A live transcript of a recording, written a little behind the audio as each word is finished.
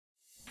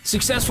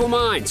Successful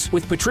Minds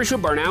with Patricia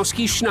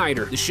Barnowski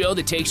Schneider, the show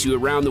that takes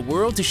you around the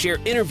world to share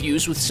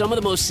interviews with some of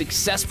the most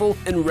successful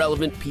and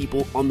relevant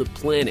people on the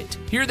planet.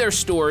 Hear their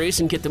stories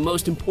and get the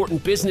most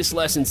important business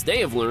lessons they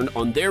have learned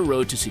on their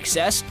road to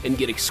success, and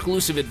get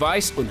exclusive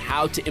advice on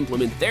how to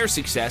implement their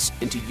success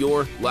into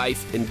your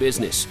life and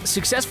business.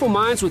 Successful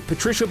Minds with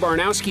Patricia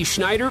Barnowski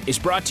Schneider is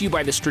brought to you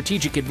by the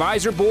Strategic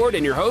Advisor Board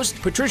and your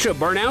host, Patricia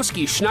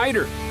Barnowski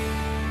Schneider.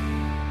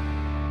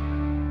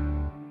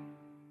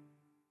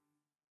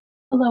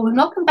 Hello and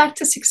welcome back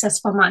to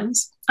Successful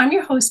Minds. I'm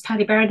your host,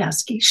 Patty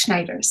Baranowski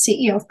Schneider,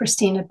 CEO of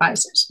Pristine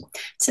Advisors.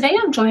 Today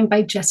I'm joined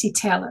by Jesse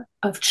Taylor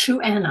of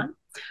TrueAnon.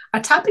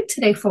 Our topic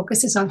today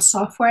focuses on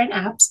software and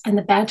apps and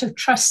the badge of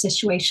trust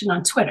situation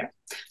on Twitter.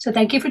 So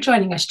thank you for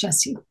joining us,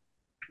 Jesse.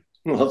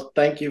 Well,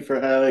 thank you for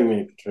having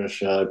me,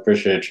 Patricia. I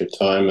appreciate your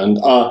time. And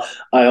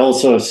I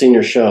also have seen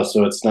your show,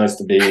 so it's nice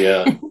to be,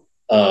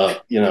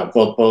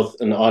 both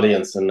an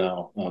audience and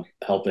now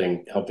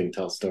helping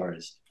tell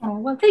stories. Oh,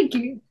 well, thank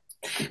you.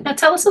 Now,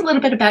 tell us a little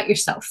bit about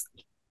yourself.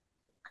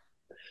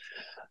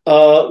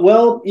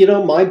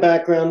 My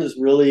background is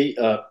really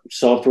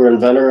software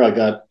inventor. I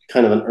got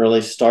kind of an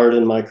early start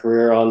in my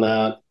career on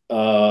that.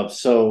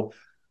 So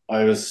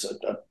I was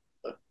a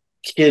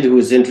kid who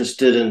was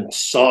interested in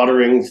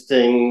soldering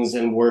things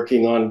and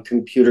working on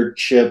computer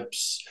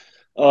chips.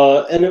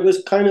 And it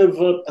was kind of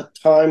a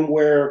time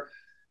where,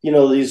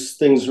 these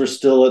things were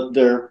still at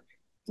their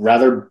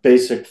rather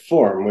basic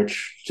form,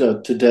 which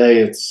today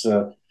it's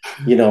an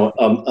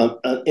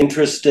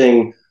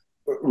interesting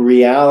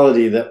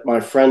reality that my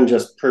friend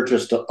just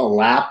purchased a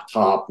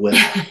laptop with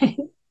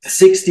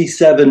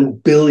 67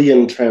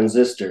 billion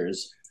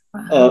transistors.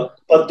 Wow.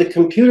 But the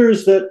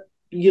computers that,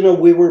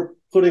 we were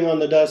putting on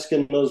the desk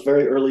in those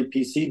very early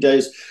PC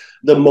days,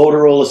 the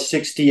Motorola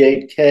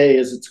 68K,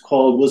 as it's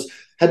called,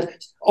 had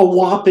a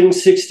whopping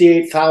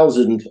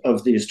 68,000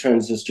 of these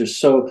transistors.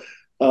 So,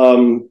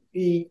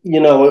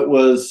 it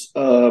was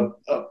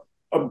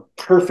a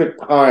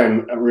perfect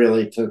time,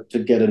 really, to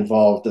get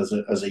involved as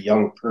a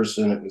young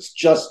person. It was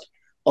just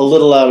a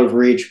little out of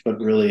reach, but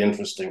really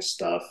interesting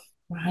stuff.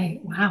 Right.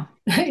 Wow.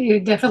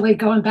 You're definitely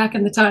going back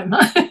in the time,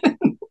 huh?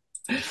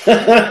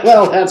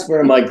 Well, that's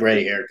where my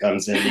gray hair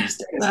comes in these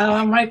days. Well,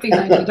 I'm right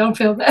behind you. Don't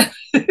feel bad.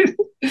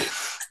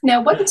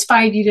 Now, what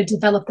inspired you to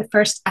develop the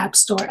first app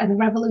store and the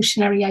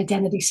revolutionary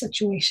identity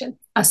solution?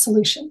 That's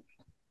interesting.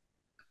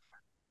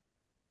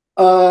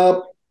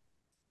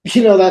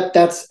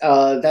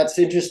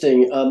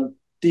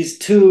 These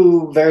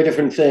two very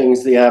different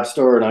things, the App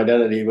Store and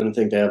identity, you wouldn't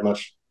think they have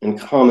much in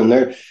common.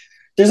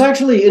 There's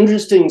actually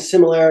interesting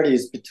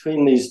similarities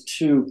between these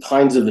two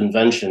kinds of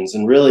inventions.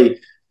 And really,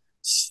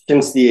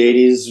 since the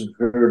 80s,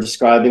 we're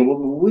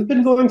describing, we've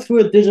been going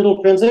through a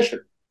digital transition,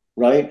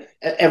 right?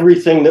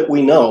 Everything that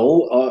we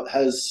know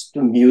has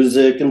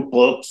music and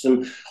books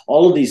and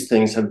all of these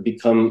things have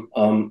become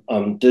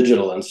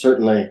digital. And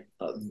certainly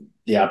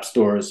the App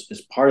Store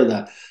is part of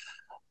that.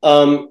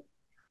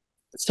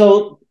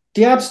 So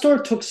the App Store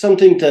took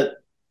something that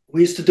we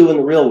used to do in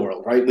the real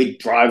world, right? We'd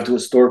drive to a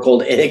store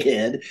called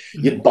Egghead,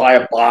 you'd buy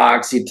a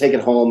box, you'd take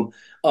it home,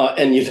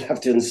 and you'd have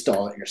to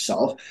install it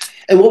yourself.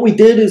 And what we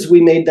did is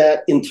we made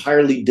that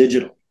entirely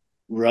digital,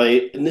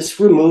 right? And this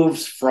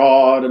removes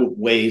fraud and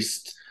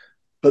waste,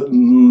 but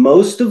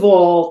most of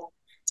all,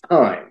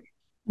 time.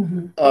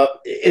 Mm-hmm.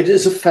 It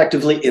is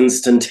effectively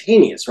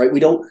instantaneous, right?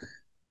 We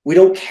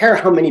don't care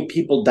how many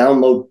people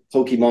download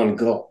Pokemon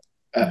Go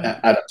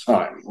at a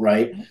time,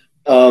 right?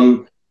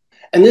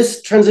 And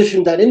this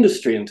transitioned that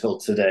industry until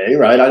today,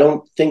 right? I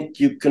don't think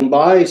you can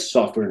buy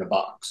software in a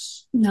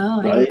box.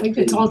 No, right? I don't think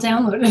it's all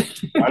downloaded.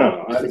 I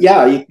don't know.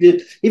 Yeah,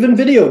 even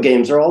video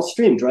games are all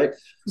streamed, right?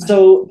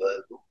 So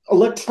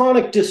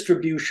electronic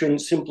distribution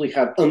simply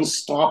had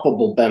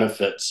unstoppable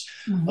benefits.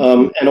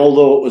 Mm-hmm. And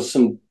although it was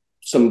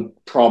some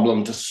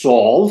problem to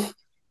solve,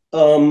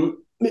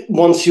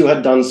 once you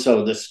had done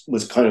so, this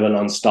was kind of an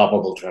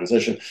unstoppable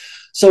transition.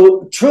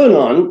 So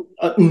TrueAnon,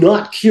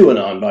 not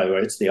QAnon, by the way,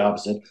 it's the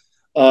opposite.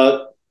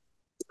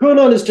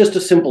 TrueAnon is just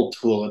a simple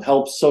tool. It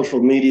helps social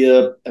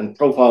media and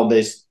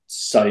profile-based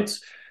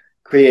sites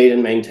create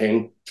and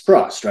maintain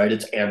trust, right?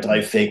 It's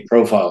anti-fake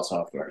profile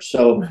software.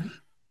 So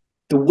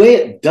the way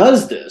it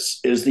does this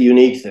is the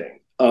unique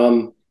thing.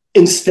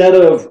 Instead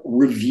of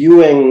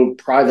reviewing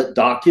private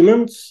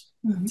documents,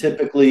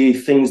 typically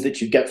things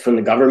that you get from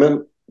the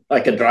government,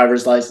 like a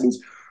driver's license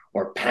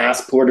or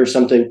passport or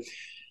something,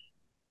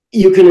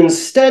 you can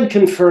instead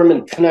confirm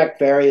and connect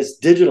various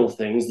digital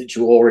things that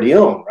you already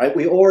own, right?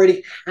 We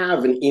already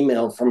have an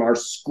email from our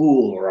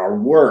school or our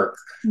work.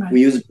 Right.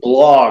 We use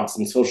blogs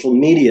and social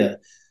media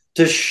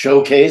to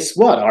showcase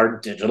what? Our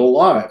digital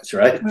lives,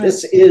 right?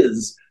 This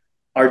is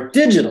our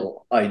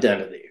digital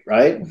identity,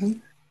 right? Mm-hmm.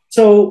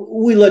 So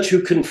we let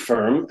you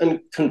confirm and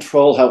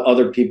control how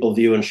other people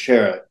view and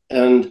share it.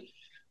 And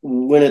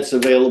when it's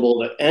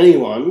available to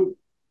anyone,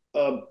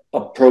 a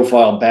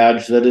profile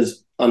badge that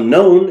is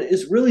unknown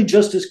is really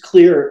just as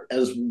clear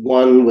as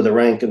one with a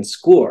rank and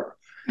score.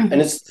 Mm-hmm.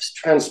 And it's this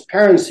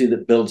transparency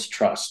that builds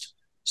trust.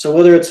 So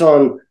whether it's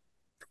on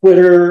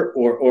Twitter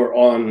or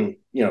on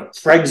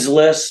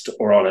Craigslist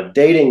or on a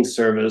dating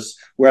service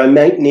where I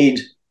might need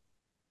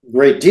a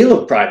great deal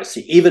of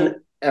privacy,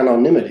 even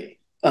anonymity.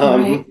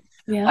 Right.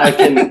 Yeah. I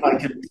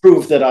can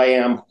prove that I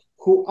am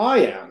who I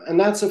am, and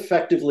that's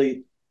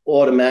effectively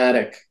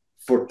automatic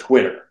for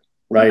Twitter,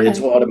 right? Okay.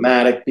 It's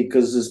automatic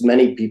because as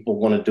many people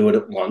want to do it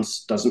at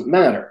once, doesn't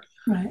matter.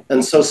 Right.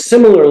 And so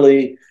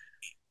similarly,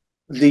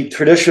 the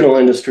traditional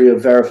industry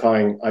of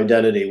verifying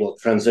identity will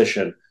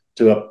transition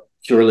to a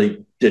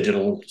purely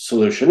digital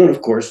solution. And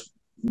of course,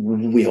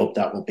 we hope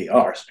that will be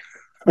ours.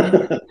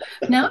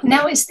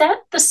 Now, is that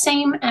the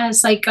same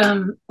as like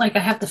I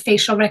have the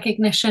facial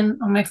recognition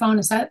on my phone?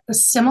 Is that the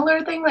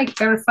similar thing, like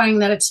verifying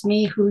that it's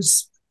me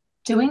who's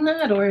doing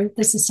that, or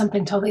this is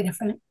something totally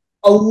different?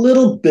 A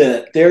little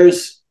bit.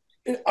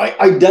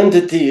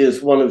 Identity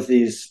is one of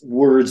these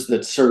words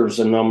that serves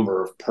a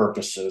number of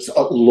purposes.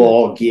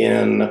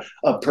 Login,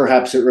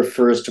 perhaps it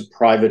refers to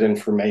private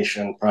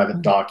information,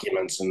 private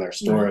documents and their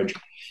storage.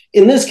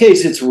 In this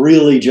case, it's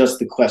really just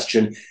the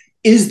question,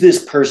 is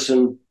this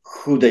person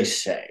who they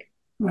say,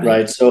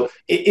 right? So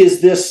is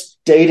this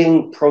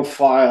dating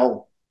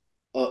profile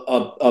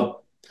a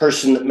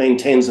person that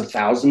maintains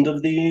 1,000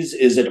 of these?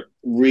 Is it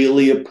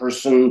really a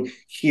person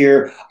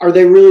here? Are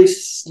they really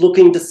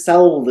looking to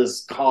sell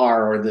this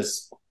car or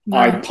this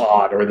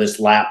iPod or this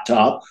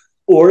laptop?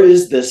 Or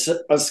is this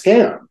a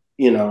scam?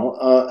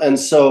 And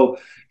so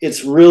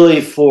it's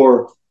really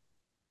for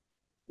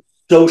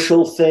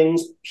social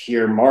things,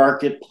 peer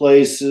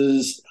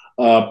marketplaces.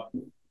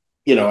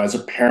 As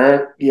a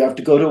parent, you have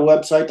to go to a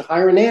website to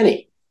hire a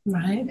nanny.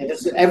 Right. And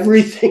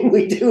everything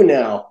we do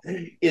now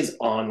is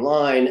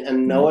online,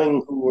 and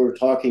knowing who we're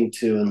talking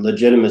to and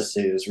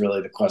legitimacy is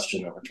really the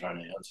question that we're trying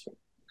to answer.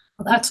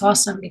 Well, that's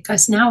awesome,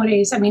 because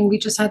nowadays, I mean, we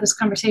just had this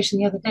conversation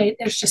the other day.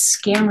 There's just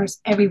scammers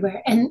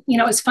everywhere. And,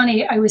 it's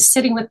funny. I was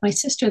sitting with my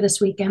sister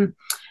this weekend,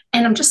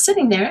 and I'm just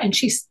sitting there, and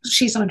she's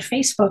on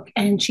Facebook,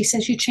 and she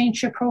says, "You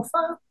changed your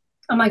profile?"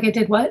 I'm like, "I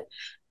did what?"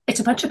 "It's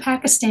a bunch of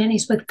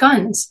Pakistanis with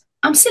guns."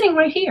 I'm sitting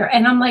right here,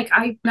 and I'm like,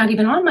 I'm not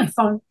even on my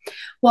phone.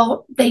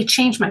 Well, they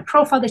changed my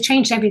profile. They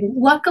changed everything.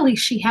 Luckily,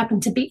 she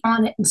happened to be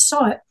on it and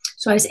saw it.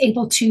 So I was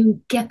able to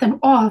get them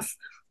off,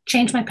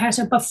 change my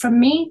password. But for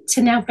me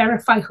to now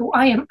verify who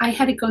I am, I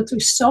had to go through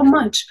so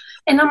much.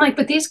 And I'm like,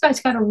 but these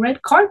guys got a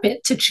red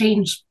carpet to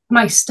change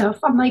my stuff.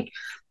 I'm like,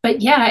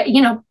 but yeah,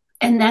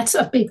 and that's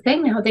a big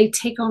thing now. They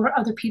take over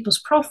other people's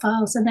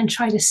profiles and then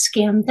try to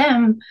scam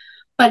them.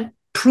 But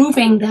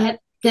proving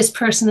that this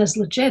person is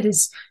legit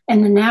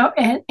and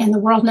the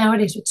world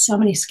nowadays with so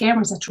many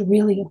scammers, that's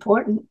really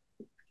important.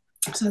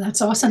 So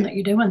that's awesome that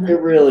you're doing that.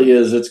 It really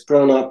is. It's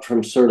grown up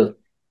from sort of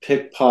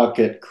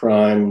pickpocket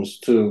crimes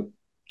to,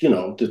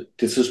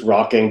 this is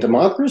rocking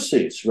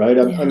democracies, right?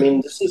 I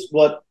mean, this is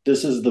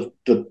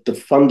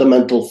the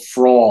fundamental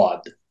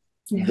fraud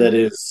that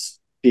is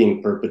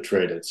being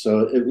perpetrated.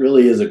 So it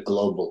really is a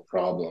global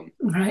problem.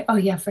 Right. Oh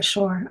yeah, for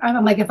sure.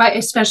 I'm like,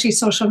 especially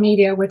social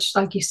media, which,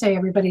 like you say,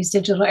 everybody's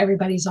digital,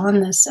 everybody's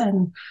on this,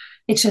 and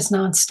it's just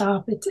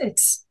nonstop.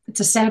 It's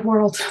a sad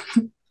world.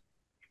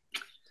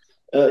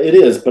 It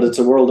is, but it's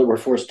a world that we're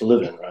forced to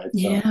live in, right?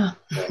 Yeah.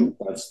 So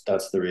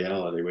that's the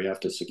reality. We have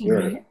to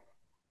secure it.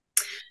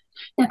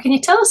 Now, can you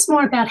tell us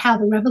more about how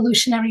the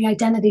revolutionary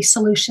identity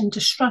solution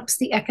disrupts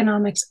the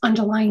economics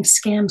underlying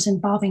scams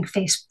involving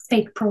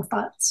fake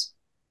profiles?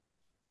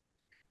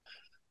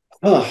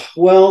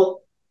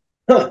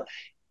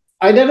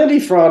 Identity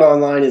fraud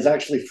online is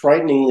actually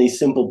frighteningly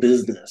simple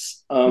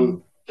business.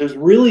 There's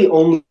really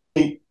only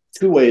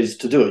two ways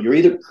to do it. You're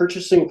either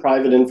purchasing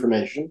private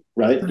information,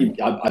 right?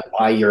 I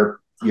buy your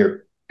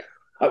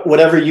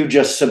whatever you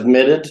just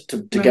submitted to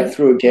get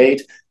through a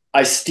gate.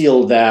 I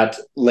steal that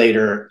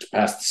later to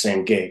pass the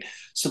same gate.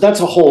 So that's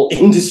a whole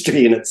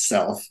industry in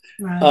itself.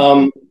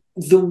 Right.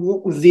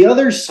 The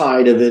other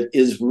side of it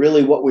is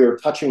really what we were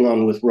touching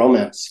on with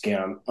romance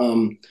scam,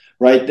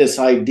 right? This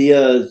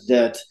idea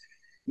that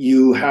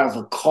you have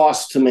a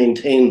cost to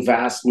maintain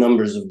vast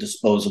numbers of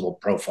disposable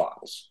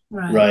profiles,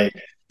 right?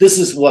 This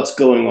is what's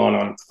going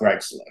on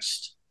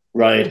Craigslist,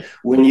 right?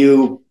 When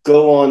you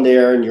go on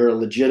there and you're a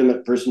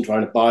legitimate person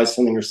trying to buy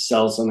something or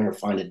sell something or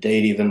find a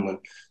date, even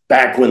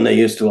back when they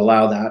used to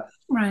allow that,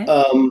 right?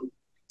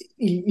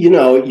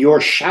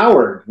 You're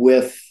showered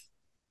with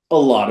a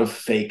lot of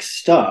fake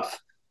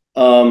stuff.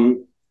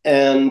 And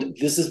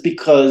this is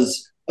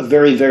because a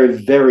very,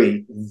 very,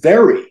 very,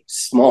 very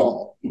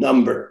small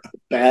number of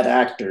bad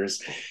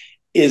actors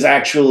is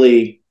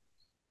actually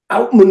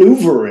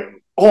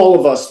outmaneuvering all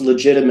of us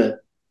legitimate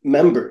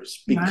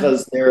members,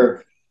 because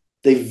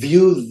they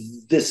view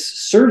this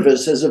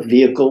service as a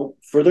vehicle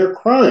for their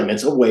crime.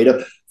 It's a way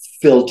to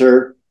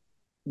filter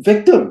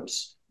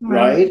victims,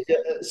 right?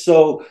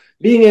 So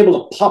being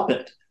able to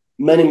puppet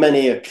many,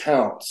 many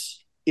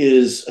accounts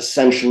is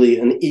essentially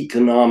an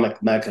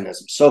economic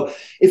mechanism. So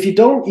if you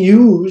don't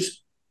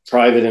use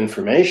private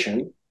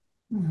information,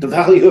 the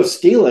value of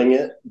stealing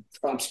it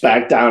drops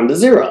back down to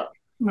zero,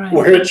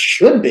 where it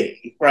should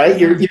be, right?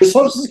 Your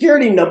social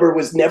security number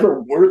was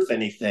never worth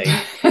anything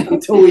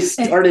until we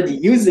started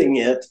using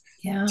it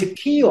to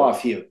key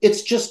off you.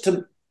 It's just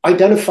to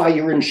identify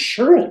your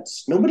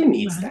insurance. Nobody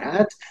needs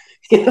that.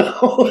 You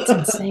know, it's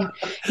insane.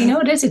 You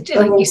know, it is.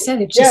 Like you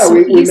said, it's just so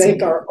we easy.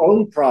 make our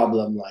own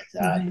problem like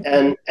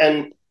that,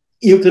 and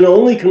you can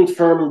only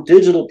confirm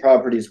digital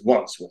properties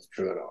once with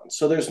TrueAnon.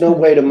 So there's no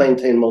way to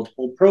maintain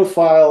multiple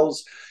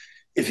profiles.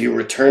 If you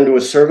return to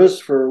a service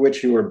for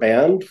which you were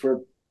banned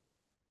for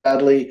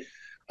badly,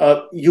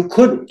 you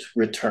couldn't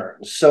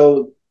return.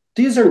 So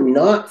these are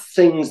not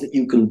things that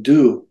you can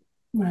do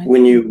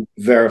when you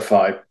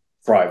verify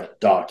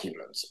private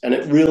documents, and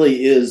it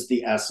really is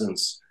the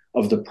essence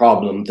of the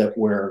problem that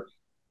we're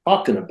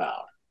talking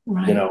about.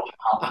 You know,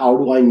 how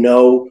do I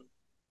know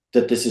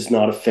that this is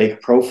not a fake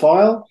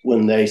profile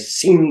when they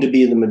seem to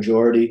be the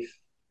majority?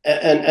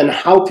 And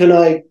how can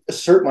I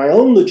assert my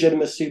own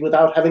legitimacy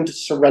without having to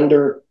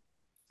surrender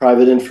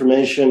private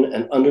information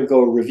and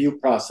undergo a review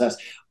process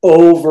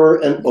over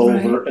and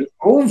over and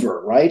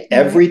over, right?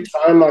 Every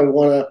time I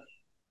want to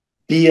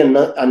be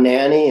a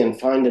nanny and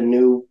find a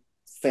new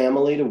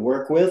family to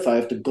work with, I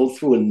have to go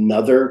through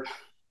another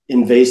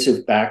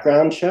invasive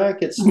background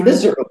check. It's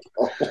miserable.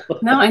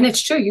 No, and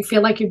it's true. You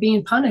feel like you're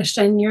being punished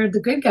and you're the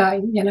good guy.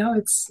 You know,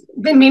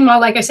 meanwhile,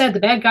 like I said, the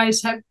bad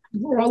guys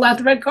roll out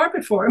the red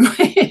carpet for him.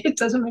 It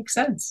doesn't make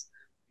sense.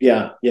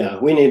 Yeah.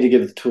 We need to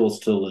give the tools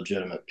to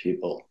legitimate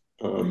people.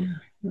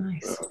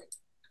 Nice.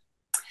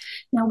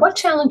 Now, what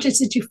challenges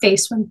did you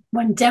face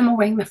when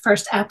demoing the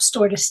first app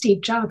store to Steve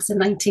Jobs in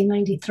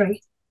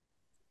 1993?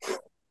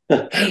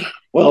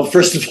 Well,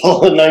 first of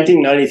all, in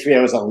 1993,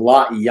 I was a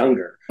lot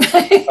younger.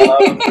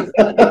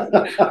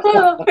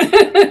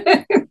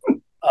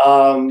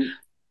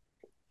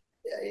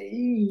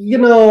 You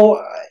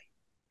know,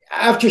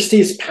 after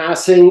Steve's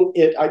passing,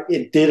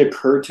 it did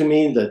occur to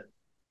me that,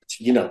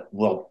 you know,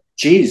 well,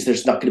 geez,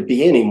 there's not going to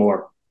be any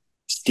more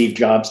Steve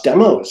Jobs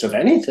demos of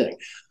anything.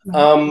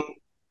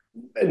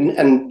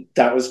 And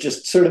that was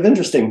just sort of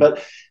interesting.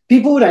 But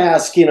people would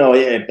ask, you know,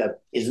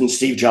 isn't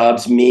Steve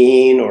Jobs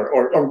mean?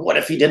 Or what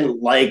if he didn't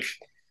like,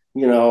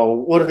 you know,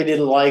 what if he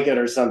didn't like it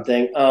or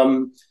something?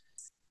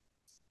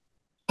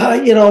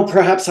 You know,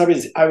 perhaps I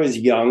was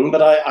young,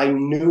 but I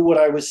knew what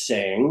I was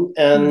saying.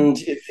 And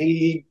if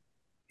he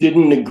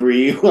didn't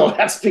agree, well,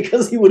 that's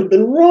because he would have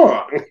been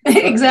wrong.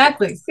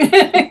 Exactly.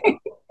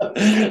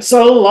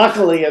 So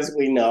luckily, as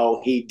we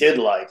know, he did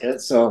like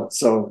it. So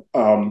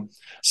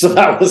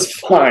that was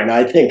fine.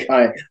 I think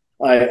I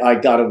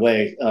got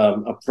away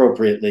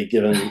appropriately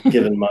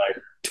given my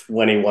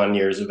 21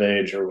 years of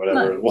age or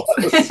whatever it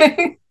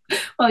was.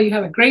 Well, you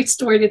have a great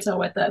story to tell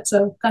with that,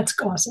 so that's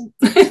awesome.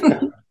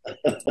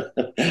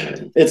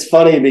 It's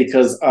funny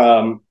because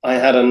I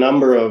had a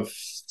number of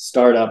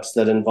startups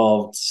that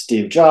involved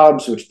Steve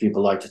Jobs, which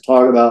people like to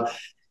talk about.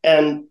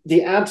 And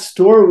the App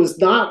Store was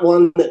not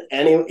one that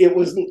it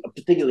wasn't a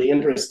particularly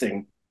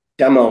interesting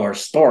demo or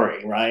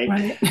story,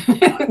 right?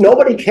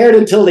 Nobody cared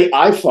until the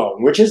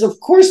iPhone, which is, of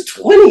course,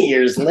 20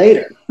 years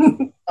later.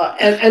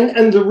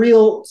 And the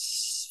real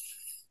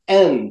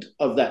end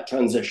of that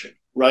transition,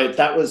 right?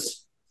 That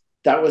was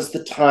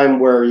the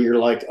time where you're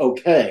like,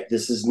 okay,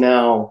 this is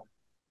now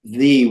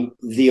the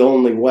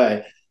only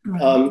way.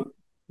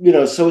 You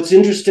know, so it's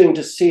interesting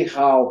to see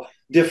how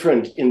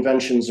different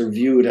inventions are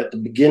viewed at the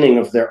beginning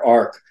of their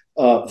arc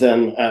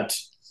than at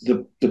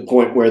the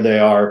point where they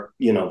are,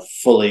 you know,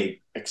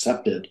 fully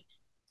accepted.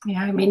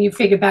 Yeah, I mean, you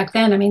figure back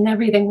then, I mean,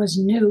 everything was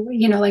new,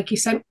 you know, like you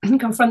said,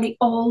 go from the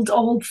old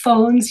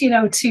phones, you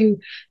know, to,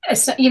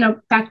 you know,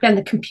 back then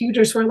the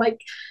computers were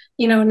like,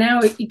 you know,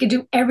 now you could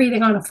do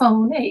everything on a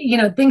phone. You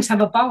know, things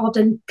have evolved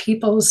and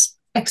people's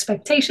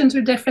expectations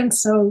are different.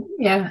 So,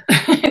 yeah.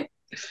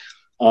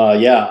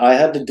 Yeah, I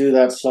had to do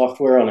that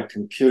software on a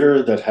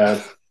computer that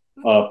had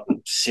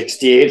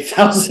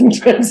 68,000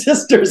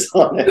 transistors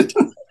on it.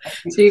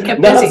 So you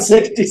kept not busy.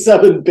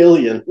 67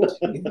 billion.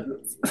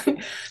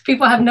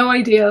 People have no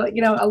idea.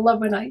 You know, I love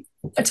when I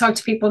talk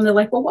to people and they're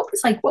like, well,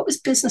 what was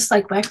business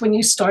like back when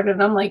you started?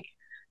 And I'm like,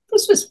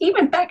 this was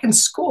even back in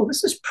school.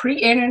 This was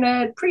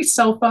pre-internet,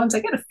 pre-cell phones.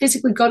 I got to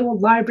physically go to a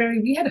library.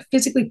 We had to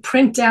physically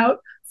print out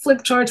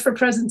flip charts for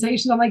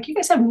presentations. I'm like, you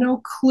guys have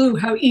no clue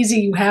how easy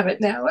you have it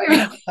now.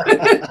 I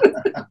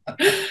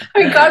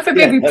mean, God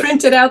forbid we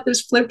printed out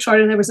this flip chart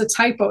and there was a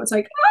typo. It's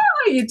like,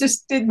 you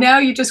just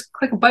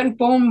click a button,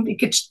 boom, you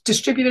get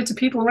distributed to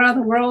people around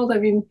the world. I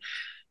mean,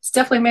 it's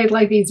definitely made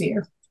life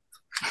easier.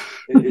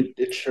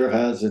 It sure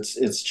has.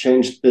 It's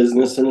changed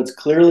business and it's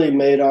clearly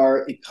made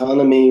our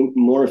economy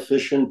more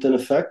efficient and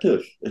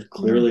effective. It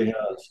clearly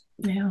has.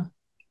 Yeah.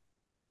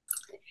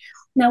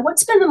 Now,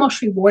 what's been the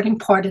most rewarding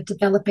part of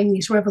developing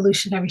these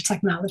revolutionary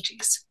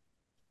technologies?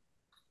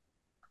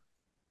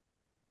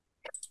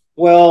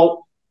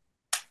 Well,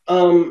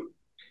 I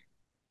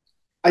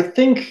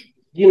think,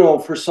 you know,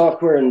 for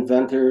software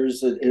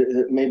inventors,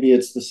 maybe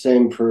it's the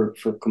same for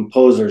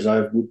composers. I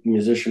have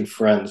musician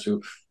friends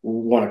who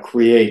want to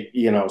create,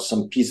 you know,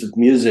 some piece of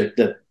music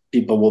that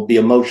people will be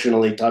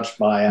emotionally touched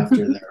by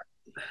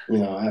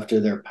after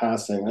their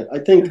passing. I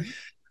think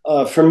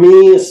for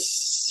me,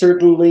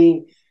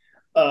 certainly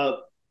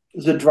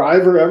the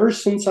driver ever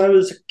since I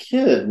was a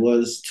kid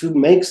was to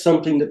make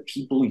something that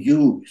people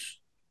use.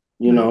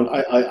 You know,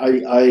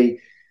 I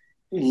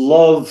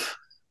love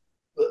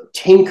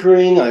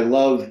tinkering. I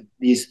love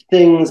these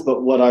things,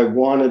 but what I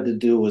wanted to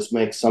do was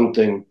make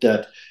something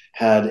that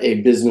had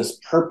a business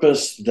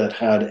purpose, that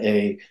had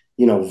a,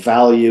 you know,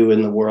 value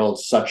in the world,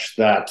 such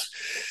that,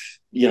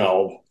 you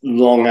know,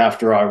 long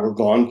after I were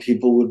gone,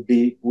 people would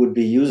be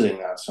using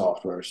that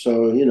software.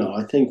 So, you know,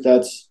 I think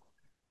that's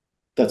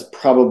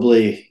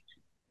probably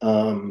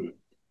the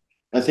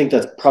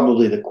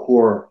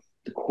core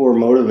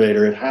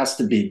motivator. It has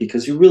to be,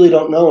 because you really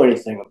don't know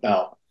anything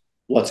about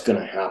what's going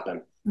to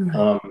happen.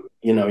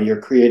 You know, you're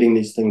creating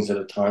these things at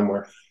a time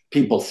where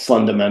people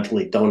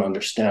fundamentally don't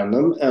understand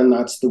them, and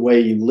that's the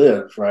way you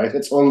live, right?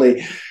 It's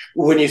only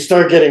when you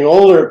start getting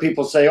older,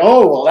 people say,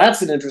 "Oh, well,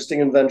 that's an interesting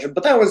invention,"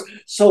 but that was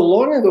so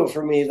long ago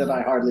for me that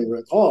I hardly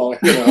recall.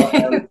 You know,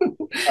 and,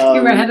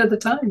 you were ahead of the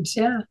times,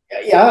 yeah.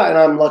 Yeah, and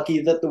I'm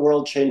lucky that the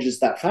world changes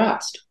that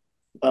fast.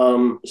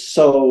 You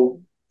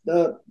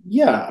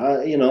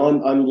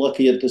know, I'm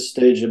lucky at this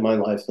stage in my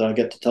life that I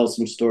get to tell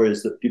some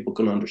stories that people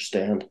can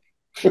understand.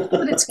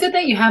 But it's good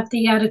that you have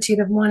the attitude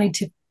of wanting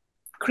to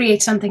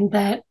create something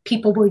that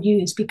people will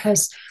use,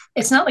 because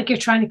it's not like you're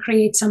trying to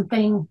create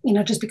something, you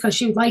know, just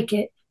because you like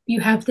it.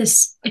 You have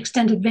this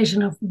extended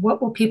vision of what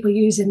will people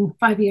use in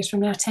 5 years from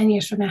now, 10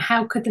 years from now,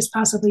 how could this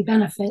possibly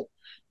benefit,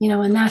 you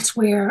know, and that's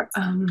where,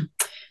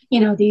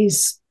 you know,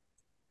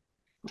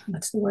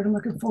 what's the word I'm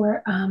looking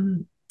for?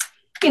 You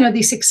know,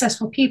 these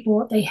successful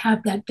people, they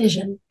have that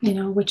vision, you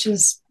know, which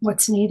is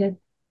what's needed.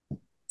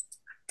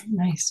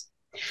 Nice.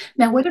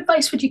 Now, what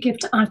advice would you give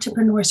to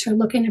entrepreneurs who are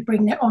looking to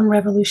bring their own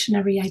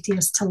revolutionary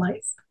ideas to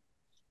life?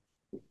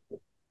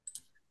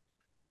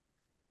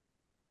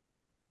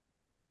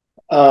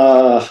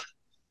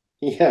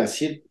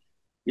 Yes,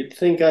 you'd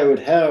think I would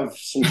have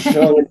some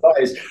strong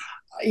advice.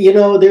 You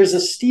know, there's a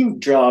Steve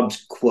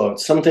Jobs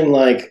quote, something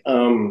like,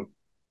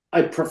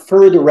 I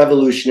prefer the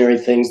revolutionary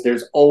things.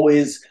 There's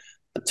always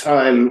a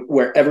time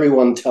where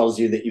everyone tells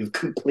you that you've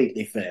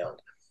completely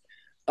failed.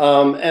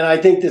 And I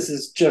think this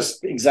is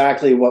just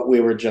exactly what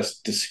we were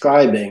just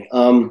describing.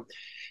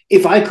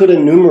 If I could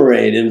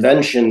enumerate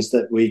inventions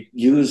that we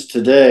use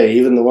today,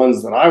 even the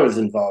ones that I was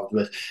involved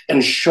with,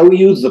 and show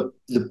you the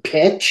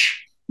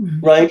pitch,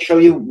 right? Show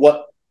you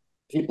what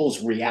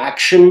people's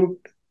reaction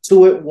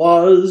to it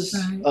was.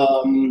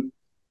 Right.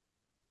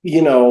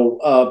 You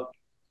know,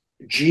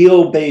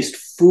 geo-based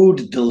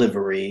food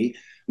delivery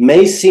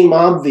may seem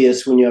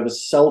obvious when you have a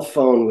cell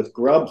phone with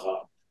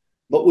Grubhub.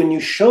 But when you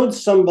showed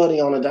somebody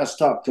on a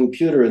desktop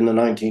computer in the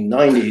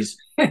 1990s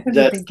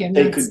that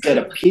they could get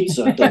a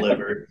pizza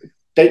delivered,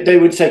 they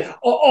would say,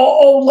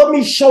 oh, let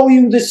me show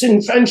you this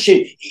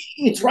invention.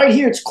 It's right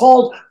here. It's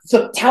called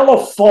the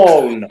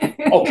telephone,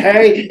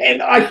 okay?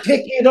 And I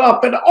pick it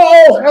up and,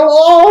 oh,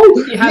 hello.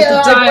 You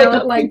have to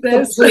dial it like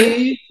this.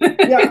 Please.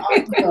 Yeah,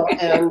 you know,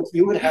 and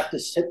you would have to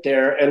sit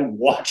there and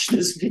watch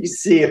this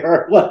VC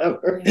or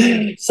whatever.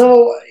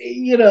 So,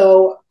 you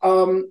know,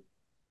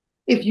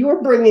 if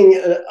you're bringing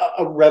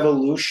a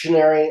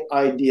revolutionary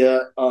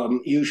idea,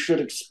 you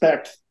should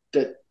expect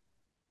that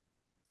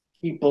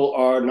people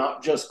are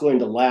not just going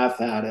to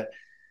laugh at it.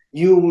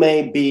 You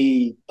may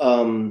be,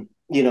 you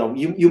know,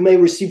 you may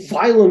receive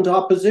violent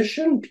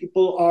opposition.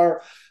 People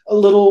are a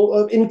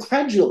little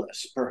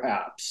incredulous,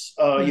 perhaps.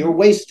 You're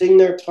wasting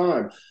their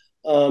time.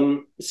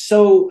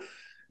 So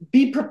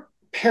be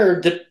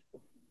prepared that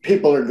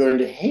people are going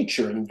to hate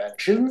your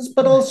inventions,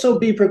 but also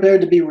be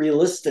prepared to be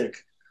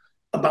realistic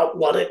about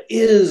what it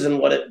is and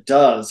what it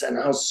does, and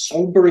how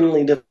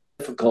soberingly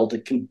difficult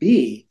it can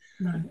be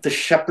to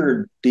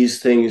shepherd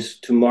these things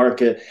to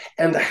market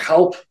and to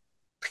help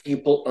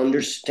people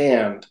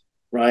understand,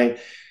 right?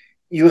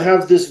 You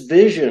have this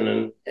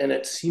vision, and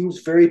it seems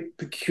very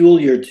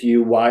peculiar to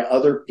you why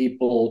other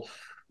people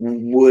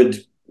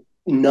would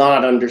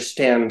not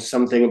understand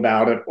something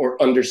about it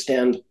or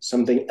understand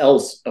something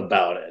else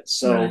about it.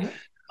 So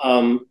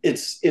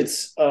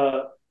it's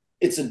a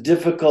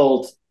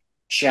difficult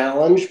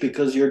challenge,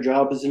 because your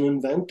job is an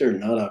inventor,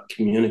 not a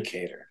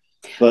communicator.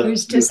 But I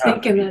was just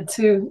thinking that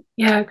too.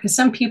 Yeah, because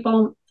some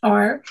people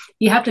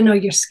you have to know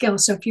your skill.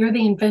 So if you're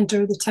the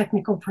inventor, the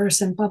technical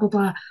person, blah, blah,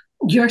 blah,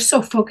 you're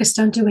so focused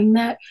on doing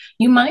that,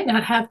 you might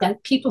not have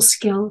that people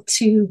skill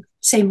to,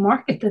 say,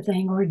 market the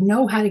thing or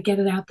know how to get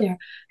it out there.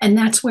 And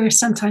that's where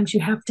sometimes you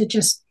have to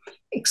just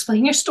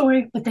explain your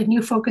story, but then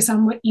you focus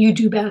on what you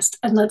do best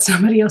and let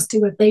somebody else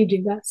do what they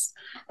do best.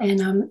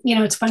 And, you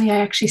know, it's funny, I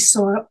actually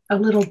saw a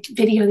little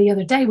video the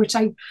other day, which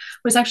I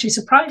was actually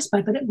surprised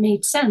by, but it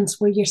made sense,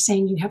 where you're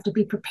saying you have to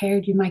be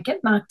prepared. You might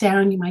get knocked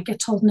down. You might get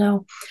told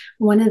no.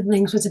 One of the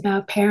things was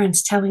about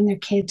parents telling their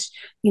kids,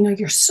 you know,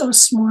 you're so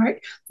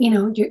smart, you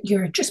know,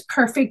 you're just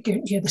perfect.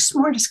 You're the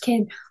smartest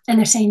kid. And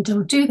they're saying,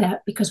 don't do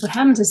that, because what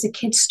happens is the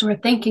kids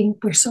start thinking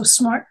we're so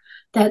smart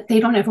that they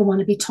don't ever want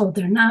to be told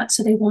they're not,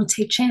 so they won't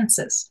take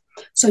chances.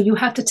 So you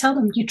have to tell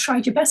them, you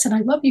tried your best and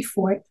I love you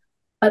for it,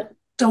 but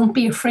don't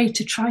be afraid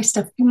to try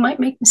stuff. You might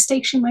make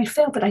mistakes, you might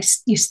fail, but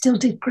you still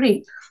did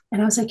great.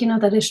 And I was like, you know,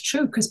 that is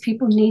true, because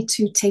people need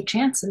to take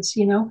chances.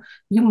 You know,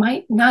 you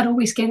might not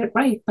always get it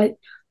right, but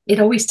it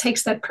always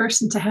takes that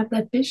person to have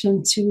that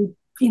vision to,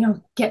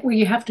 get where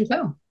you have to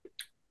go.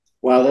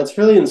 Wow, that's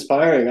really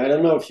inspiring. I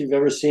don't know if you've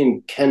ever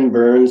seen Ken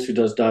Burns, who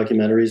does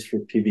documentaries for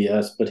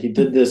PBS, but he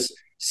did this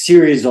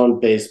series on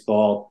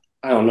baseball.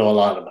 I don't know a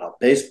lot about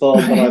baseball,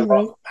 but I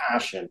love the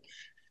passion.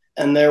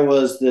 And there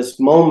was this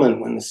moment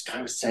when this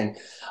guy was saying,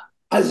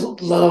 I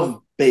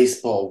love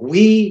baseball.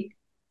 We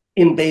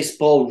in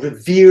baseball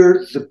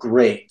revere the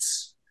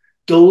greats,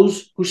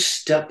 those who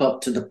step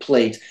up to the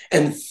plate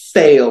and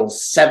fail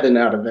 7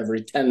 out of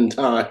every 10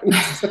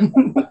 times.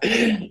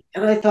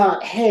 And I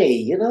thought,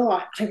 hey,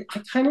 I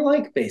kind of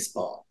like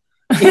baseball.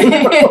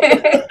 Yeah,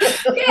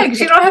 because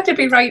you don't have to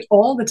be right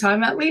all the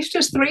time. At least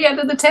just 3 out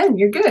of the 10,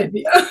 you're good.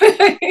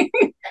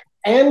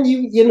 And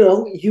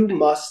you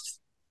must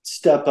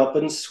step up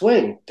and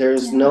swing.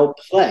 There's no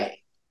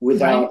play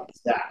without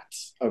that.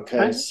 Okay,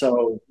 right.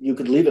 So you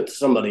could leave it to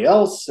somebody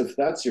else if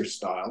that's your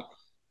style.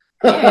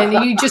 Yeah,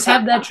 and you just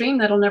have that dream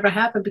that'll never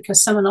happen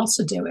because someone else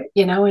will do it,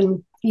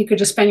 and you could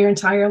just spend your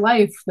entire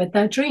life with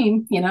that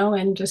dream,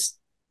 and just,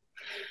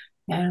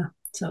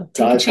 so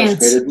take a chance.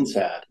 Frustrated and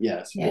sad,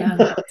 yes.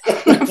 Yeah,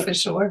 for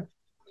sure.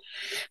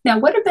 Now,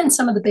 what have been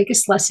some of the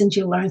biggest lessons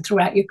you learned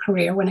throughout your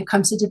career when it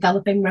comes to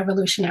developing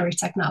revolutionary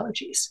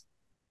technologies?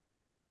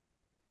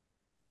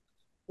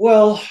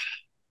 Well,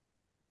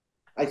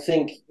 I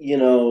think,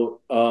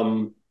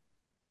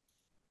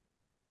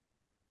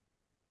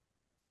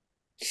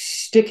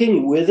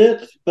 sticking with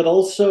it, but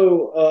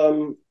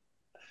also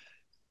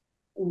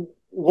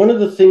one of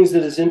the things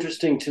that is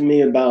interesting to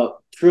me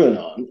about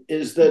TrueAnon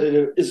is that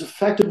it is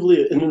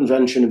effectively an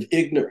invention of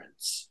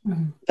ignorance.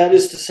 Mm-hmm. That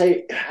is to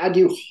say, had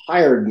you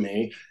hired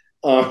me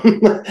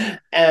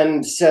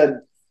and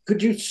said,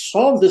 could you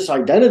solve this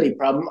identity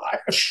problem? I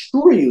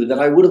assure you that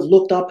I would have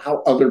looked up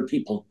how other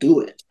people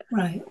do it.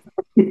 Right.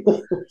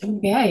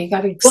 Yeah, you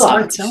got to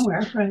start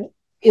somewhere, right?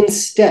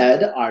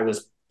 Instead, I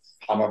was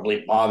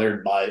probably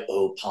bothered by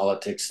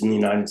politics in the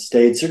United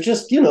States, or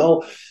just,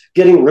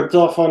 getting ripped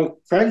off on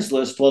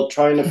Craigslist while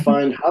trying to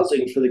find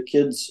housing for the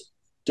kids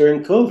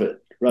during COVID,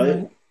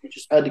 right? You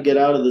just had to get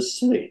out of the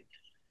city.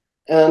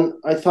 And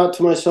I thought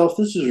to myself,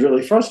 this is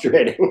really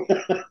frustrating.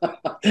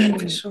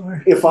 For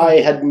sure. If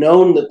I had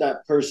known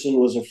that person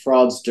was a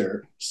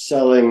fraudster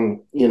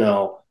selling,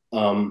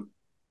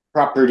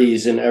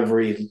 properties in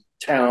every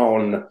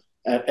town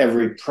at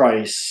every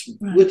price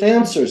with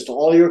answers to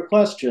all your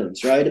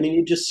questions, right? I mean,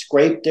 you just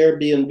scraped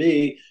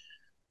Airbnb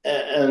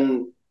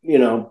and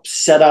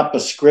set up a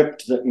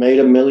script that made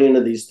 1 million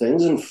of these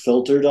things and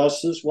filtered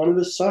us as one of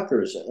the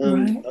suckers.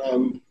 And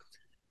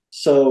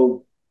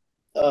so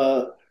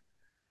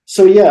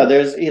yeah,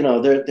 there's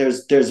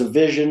a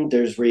vision,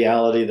 there's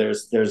reality,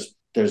 there's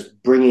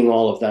bringing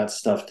all of that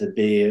stuff to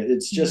be.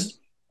 It's just,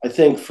 I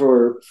think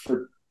for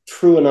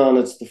TrueAnon,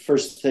 it's the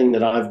first thing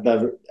that I've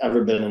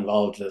ever been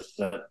involved with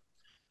that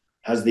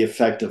has the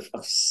effect of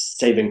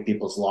saving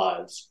people's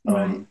lives.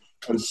 And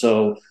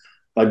so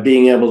by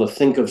being able to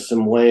think of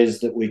some ways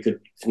that we could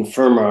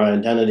confirm our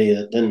identity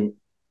that didn't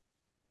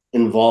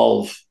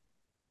involve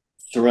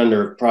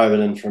surrender of private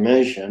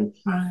information,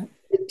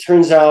 it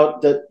turns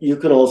out that you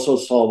can also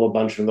solve a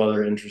bunch of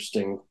other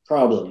interesting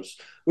problems,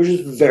 which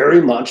is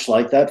very much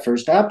like that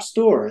first app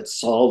store. It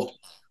solved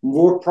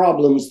more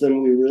problems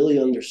than we really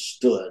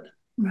understood.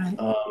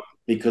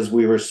 Because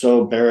we were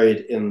so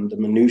buried in the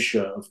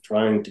minutia of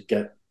trying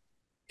to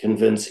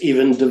convince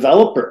even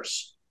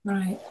developers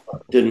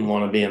didn't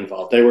want to be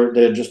involved. They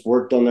had just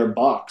worked on their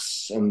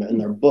box and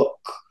their book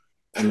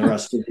and the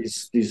rest of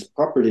these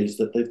properties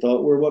that they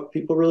thought were what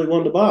people really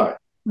wanted to buy.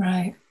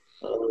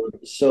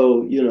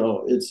 So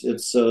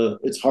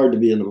it's hard to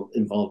be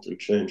involved in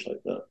change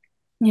like that.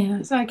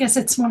 Yeah, so I guess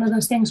it's one of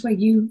those things where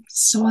you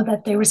saw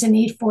that there was a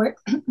need for it.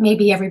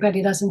 Maybe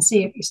everybody doesn't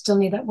see it. You still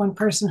need that one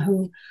person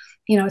who,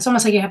 it's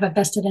almost like you have a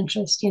vested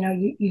interest.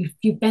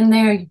 You've been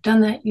there, you've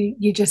done that.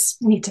 You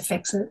just need to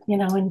fix it.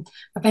 And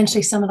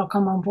eventually someone will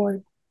come on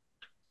board.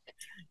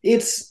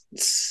 It's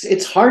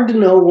hard to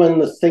know when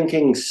the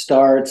thinking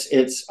starts.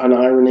 It's an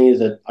irony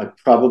that I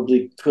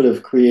probably could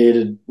have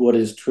created what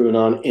is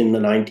TrueAnon in the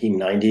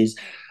 1990s,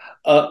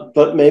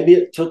 but maybe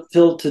it took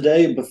till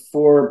today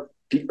before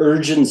the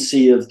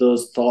urgency of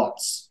those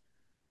thoughts,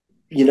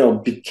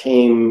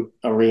 became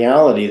a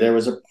reality. There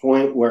was a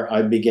point where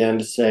I began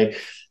to say,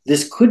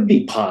 this could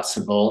be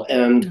possible.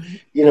 And,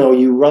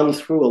 you run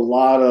through a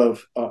lot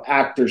of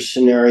actor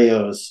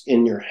scenarios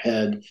in your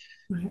head.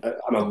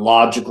 I'm a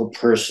logical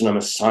person. I'm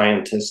a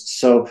scientist.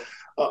 So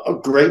a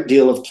great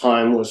deal of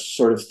time was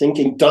sort of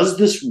thinking, does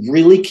this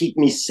really keep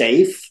me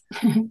safe?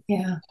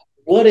 Yeah.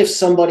 What if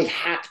somebody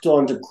hacked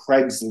onto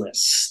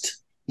Craigslist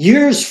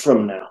years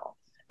from now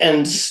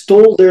and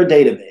stole their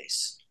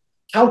database?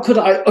 How could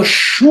I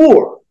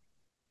assure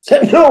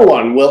that no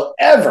one will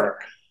ever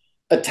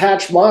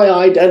attach my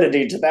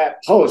identity to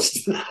that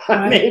post that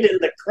I made in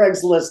the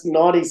Craigslist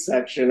naughty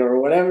section or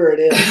whatever it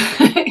is?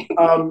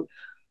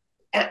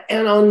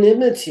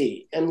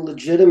 Anonymity and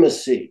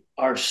legitimacy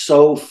are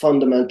so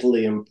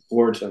fundamentally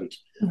important.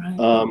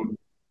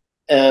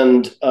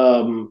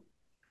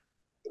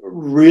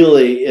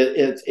 Really,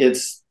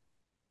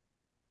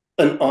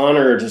 an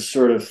honor to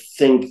sort of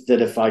think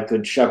that if I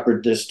could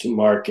shepherd this to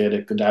market,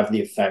 it could have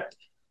the effect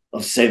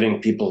of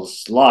saving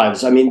people's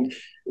lives. I mean,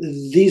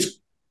 these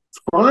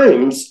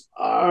crimes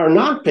are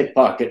not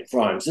pickpocket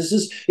crimes. This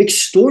is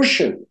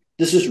extortion.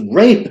 This is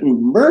rape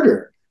and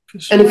murder.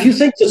 Sure. And if you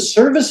think the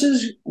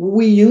services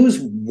we use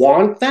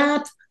want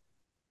that,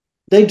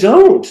 they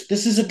don't.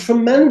 This is a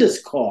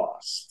tremendous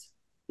cost.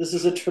 This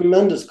is a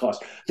tremendous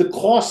cost. The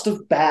cost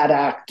of bad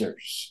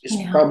actors is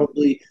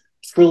probably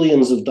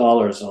trillions of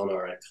dollars on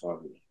our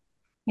economy.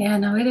 Yeah,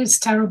 no, it is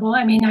terrible.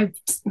 I mean, I've,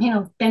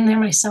 been there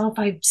myself.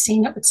 I've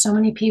seen it with so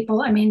many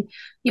people. I mean,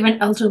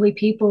 even elderly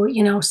people,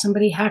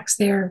 somebody hacks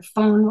their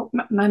phone.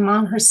 My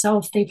mom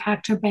herself, they've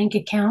hacked her bank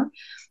account.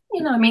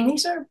 I mean,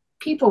 these are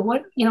people.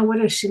 What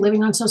is she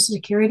living on Social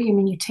Security? I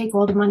mean, you take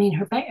all the money in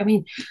her bank. I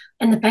mean,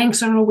 and the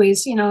banks are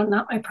always,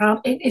 not my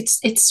problem.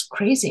 It's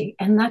crazy.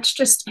 And that's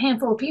just a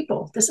handful of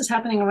people. This is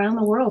happening around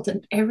the world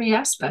in every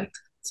aspect.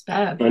 It's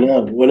bad. I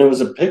know. When it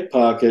was a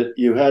pickpocket,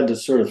 you had to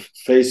sort of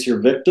face your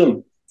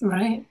victim.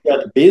 Right. You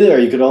had to be there.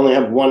 You could only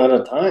have one at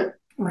a time.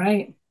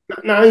 Right.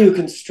 Now you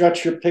can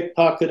stretch your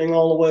pickpocketing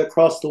all the way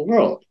across the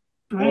world.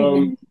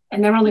 Right.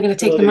 And they're only going to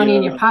take the money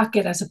in your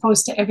pocket as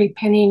opposed to every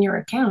penny in your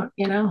account,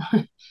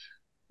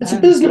 It's a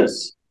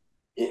business.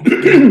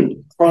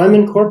 Crime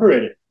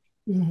Incorporated.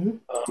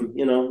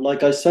 Mm-hmm.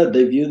 Like I said,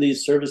 they view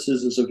these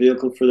services as a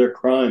vehicle for their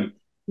crime.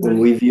 When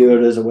we view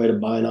it as a way to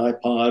buy an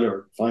iPod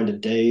or find a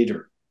date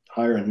or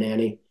hire a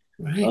nanny.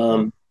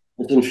 Right.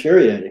 It's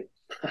infuriating.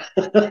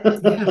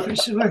 Yeah, for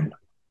sure.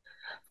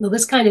 Well,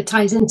 this kind of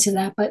ties into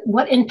that, but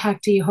what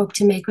impact do you hope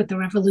to make with the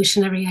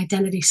revolutionary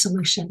identity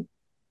solution?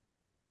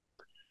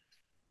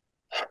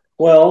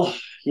 Well,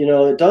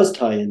 it does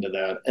tie into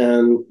that.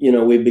 And,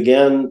 we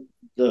began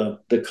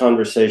the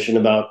conversation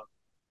about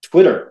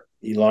Twitter,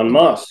 Elon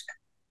Musk.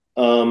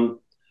 I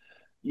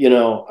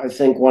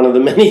think one of the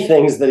many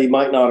things that he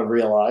might not have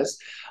realized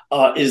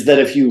is that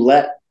if you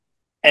let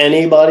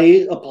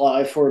anybody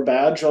apply for a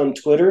badge on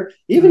Twitter,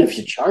 even if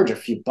you charge a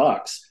few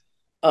bucks,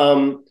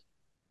 the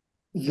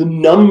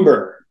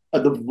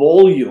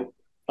volume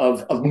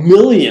of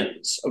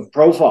millions of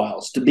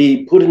profiles to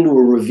be put into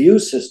a review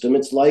system,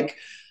 it's like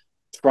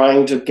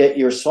trying to get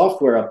your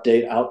software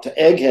update out to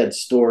egghead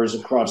stores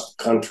across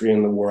the country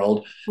and the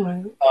world.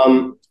 Right.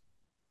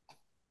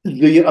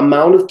 The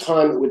amount of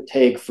time it would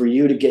take for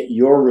you to get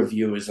your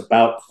review is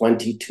about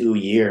 22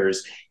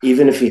 years,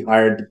 even if he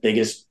hired the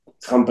biggest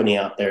company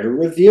out there to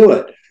review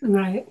it.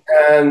 Right.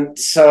 And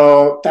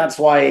so that's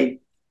why he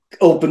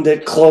opened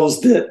it,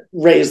 closed it,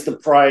 raised the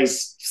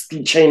price,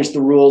 he changed the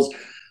rules.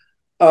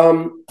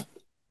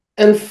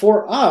 And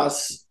for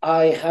us,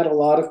 I had a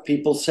lot of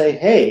people say,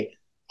 hey,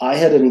 I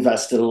had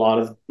invested a lot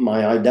of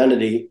my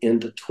identity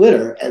into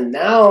Twitter, and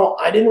now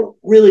I didn't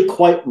really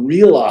quite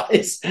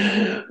realize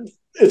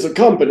it's a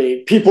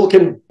company. People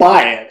can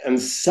buy it and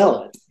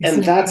sell it.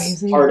 And that's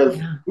crazy? Part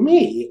of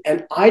me.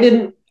 And I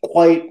didn't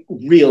quite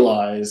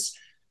realize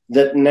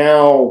that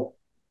now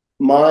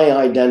my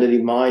identity,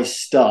 my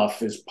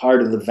stuff is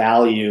part of the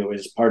value,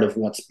 is part of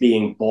what's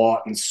being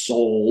bought and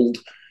sold.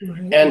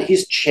 Right. And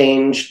he's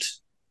changed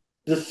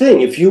the thing.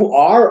 If you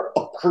are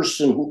a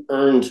person who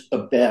earned a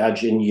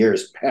badge in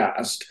years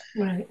past,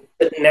 right,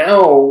 but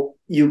now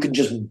you could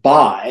just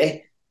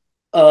buy,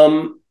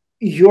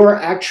 you're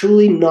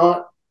actually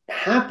not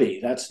happy.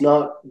 That's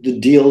not the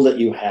deal that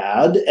you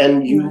had,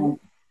 and you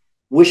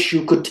wish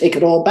you could take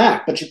it all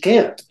back, but you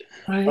can't.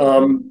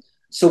 Right.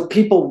 So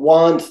people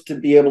want to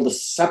be able to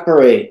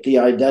separate the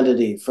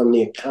identity from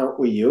the account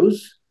we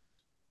use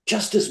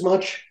just as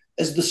much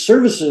as the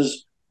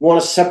services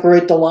want to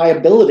separate the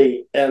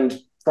liability and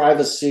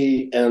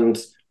privacy and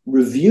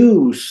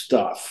review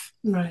stuff,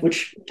 right,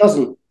 which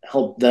doesn't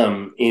help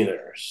them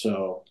either.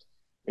 So,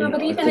 no,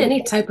 but even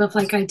any type of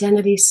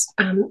identity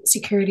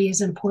security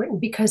is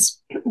important,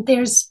 because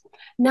there's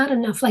not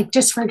enough. Like,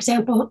 just for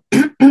example,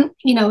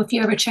 if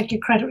you ever check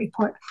your credit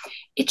report,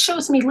 it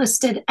shows me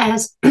listed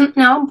as,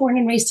 now I'm born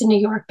and raised in New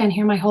York, been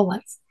here my whole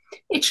life.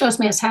 It shows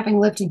me as having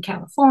lived in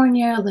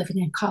California, living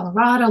in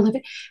Colorado,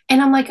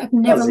 and I'm like, I've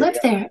never lived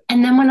there.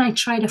 And then when I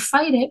try to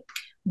fight it,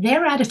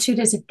 their attitude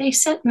is if they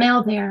sent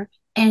mail there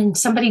and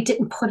somebody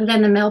didn't put it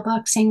in the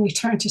mailbox saying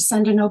return to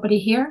sender, nobody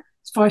here,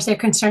 as far as they're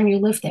concerned, you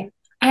live there.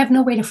 I have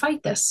no way to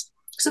fight this.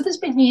 So there's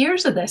been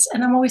years of this.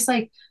 And I'm always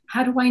like,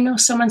 how do I know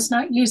someone's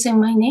not using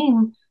my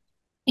name?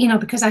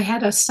 Because I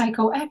had a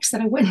psycho ex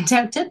that I went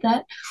out did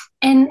that.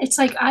 And it's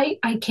like, I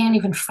can't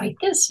even fight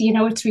this.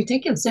 It's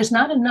ridiculous. There's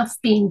not enough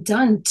being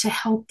done to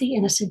help the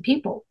innocent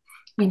people,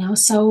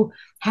 so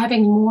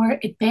having more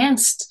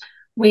advanced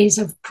ways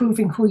of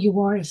proving who you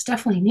are is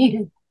definitely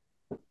needed.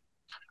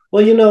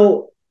 Well,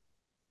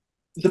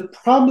 the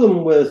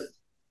problem with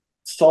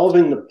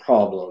solving the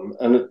problem,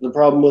 and the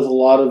problem with a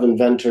lot of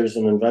inventors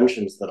and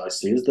inventions that I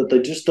see, is that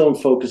they just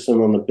don't focus in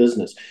on the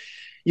business.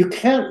 You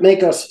can't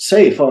make us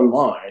safe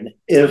online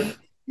if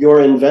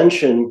your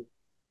invention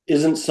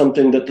isn't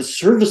something that the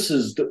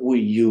services that we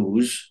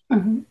use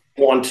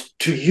want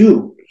to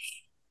use.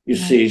 You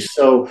see,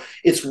 so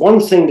it's one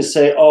thing to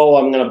say, oh,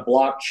 I'm going to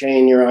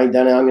blockchain your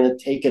identity. I'm going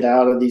to take it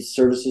out of these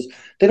services.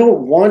 They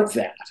don't want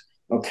that.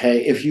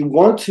 Okay. If you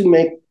want to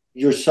make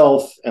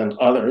yourself and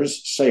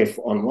others safe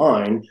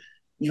online,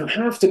 you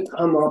have to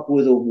come up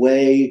with a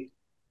way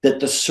that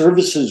the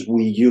services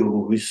we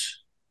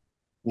use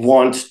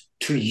want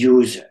to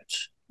use it,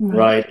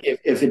 right?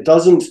 If it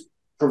doesn't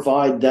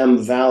provide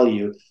them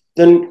value,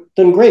 then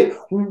great.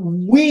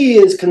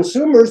 We as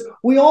consumers,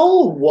 we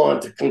all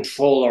want to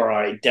control our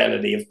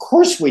identity. Of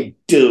course we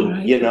do,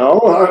 right. You know?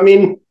 I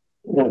mean...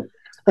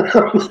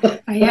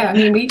 Yeah, I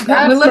mean,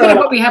 we're living in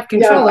what we have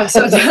control of,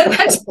 so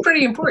that's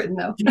pretty important,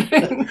 though.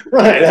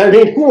 Right. I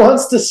mean, who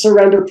wants to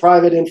surrender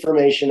private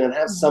information and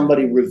have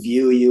somebody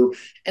review you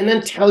and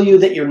then tell you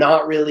that you're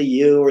not really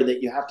you or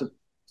that you have to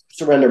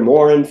surrender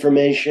more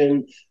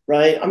information,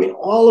 right? I mean,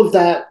 all of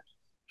that.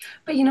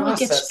 But you know, it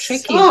gets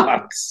tricky.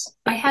 Sucks.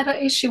 I had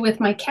an issue with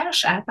my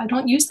Cash App. I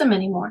don't use them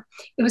anymore.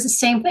 It was the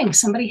same thing.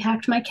 Somebody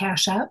hacked my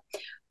Cash App.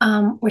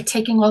 We're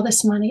taking all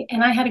this money.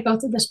 And I had to go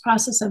through this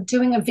process of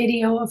doing a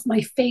video of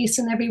my face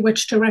in every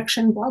which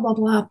direction, blah, blah,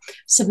 blah,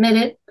 submit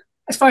it.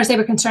 As far as they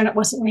were concerned, it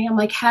wasn't me. I'm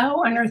like,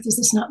 how on earth is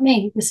this not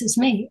me? This is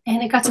me.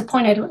 And it got to the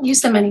point I don't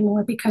use them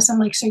anymore because I'm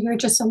like, so you're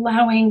just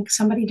allowing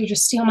somebody to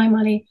just steal my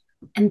money,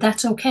 and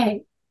that's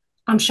okay.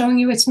 I'm showing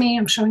you it's me.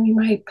 I'm showing you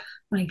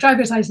my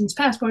driver's license,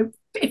 passport,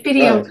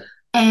 video, right.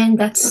 And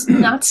that's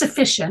not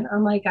sufficient.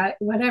 I'm like,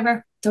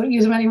 whatever, don't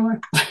use them anymore.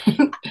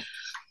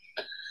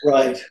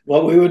 Right.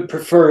 What we would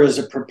prefer is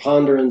a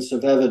preponderance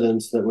of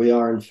evidence that we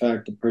are, in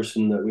fact, the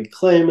person that we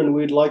claim, and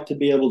we'd like to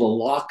be able to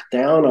lock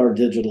down our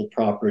digital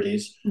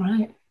properties,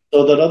 right,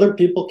 so that other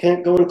people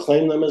can't go and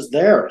claim them as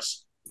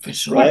theirs. For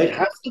sure. Right.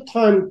 Half the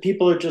time,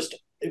 people are just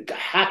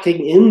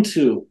hacking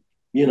into,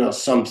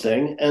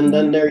 something, and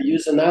then they're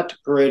using that to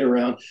parade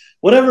around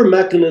whatever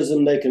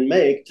mechanism they can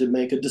make to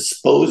make a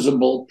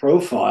disposable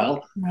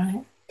profile.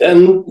 Right.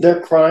 Then their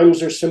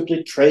crimes are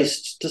simply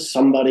traced to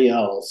somebody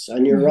else.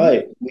 And you're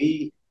right.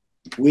 We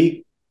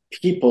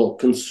people,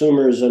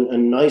 consumers,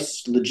 and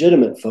nice,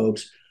 legitimate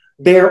folks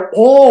bear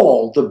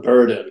all the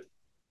burden.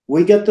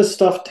 We get the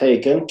stuff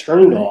taken,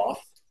 turned off.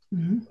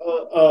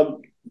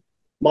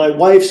 My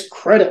wife's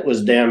credit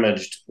was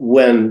damaged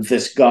when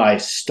this guy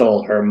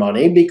stole her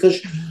money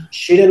because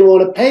she didn't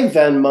want to pay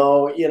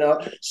Venmo,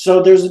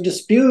 So there's a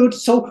dispute.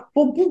 So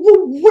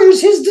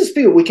where's his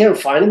dispute? We can't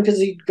find him because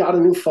he got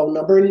a new phone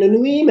number and a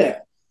new email.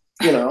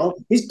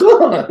 He's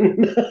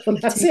gone.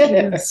 That's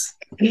it.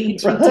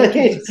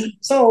 Right?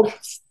 So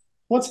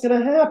what's going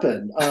to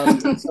happen?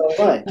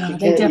 Right. No, she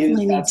can't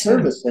use that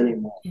service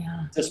anymore.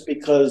 Yeah. Just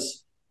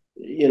because...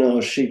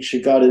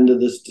 she got into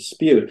this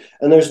dispute,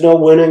 and there's no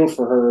winning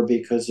for her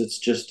because it's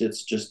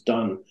just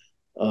done.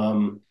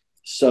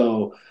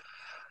 So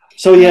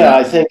yeah,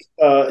 I think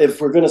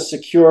if we're going to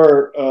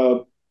secure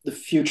the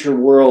future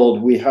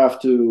world, we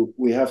have to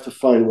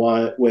find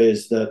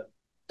ways that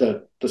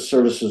the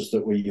services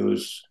that we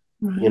use,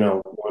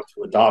 want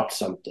to adopt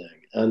something,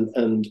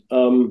 and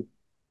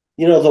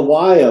the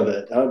why of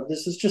it.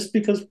 This is just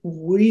because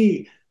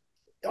we.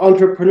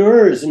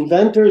 Entrepreneurs,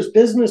 inventors,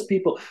 business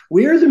people,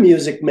 we're the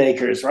music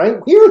makers,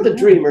 right? We're the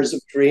dreamers of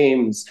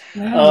dreams.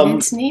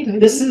 It's needed.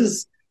 This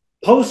is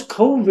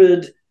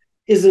post-COVID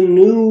is a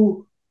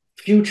new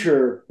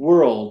future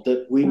world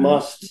that we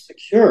must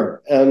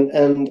secure,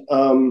 and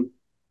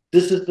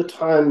this is the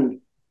time,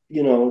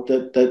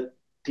 that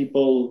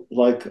people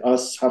like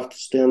us have to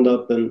stand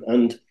up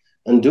and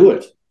do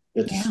it.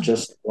 It's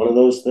just one of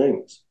those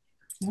things.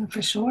 Yeah,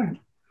 for sure.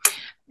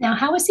 Now,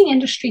 how has the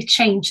industry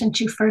changed since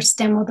you first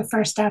demoed the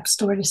first app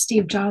store to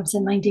Steve Jobs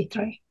in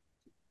 '93?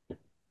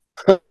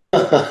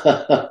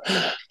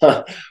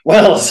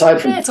 Well,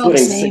 aside from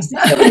putting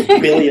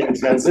 67 billion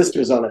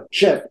transistors on a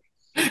chip,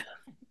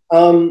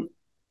 I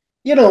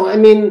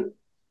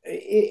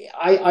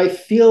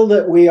feel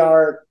that we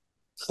are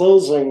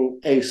closing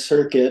a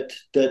circuit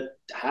that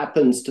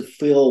happens to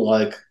feel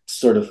like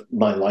sort of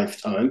my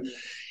lifetime,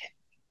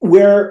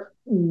 where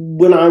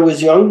when I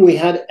was young, we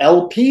had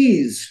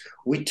LPs.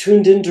 We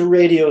tuned into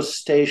radio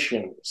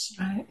stations.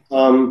 Right.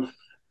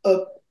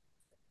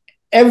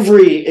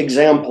 Every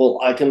example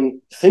I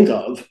can think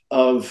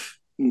of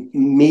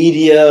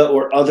media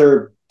or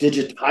other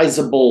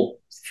digitizable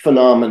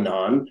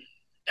phenomenon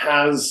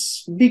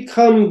has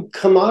become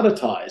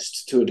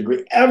commoditized to a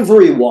degree.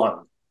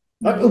 Everyone.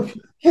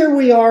 Here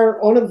we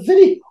are on a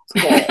video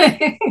call.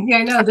 Yeah,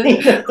 I know.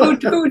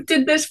 Who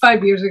did this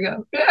 5 years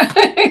ago?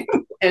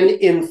 And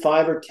in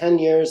 5 or 10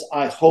 years,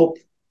 I hope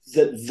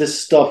that this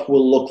stuff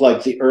will look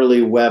like the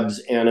early web's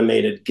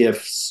animated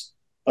GIFs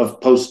of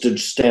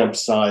postage stamp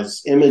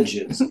size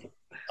images.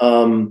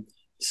 I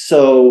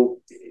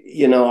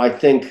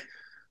think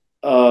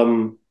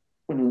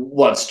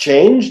what's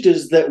changed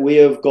is that we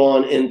have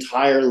gone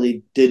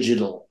entirely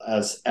digital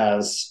as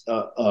a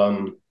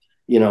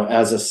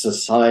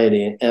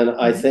society. And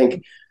I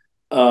think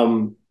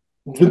the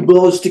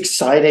most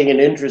exciting and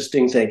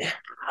interesting thing,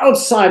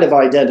 outside of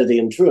identity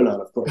and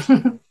TrueAnon, of course,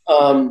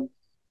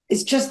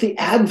 it's just the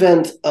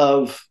advent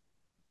of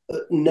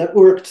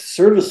networked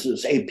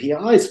services,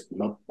 APIs.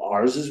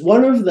 Ours is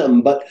one of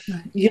them, but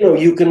Right.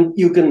 you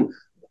can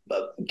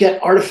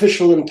get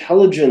artificial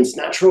intelligence,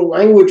 natural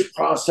language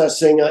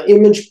processing,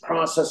 image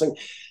processing,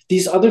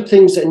 these other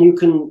things, and you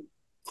can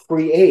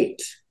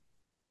create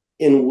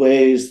in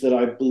ways that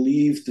I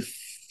believe the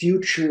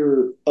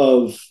future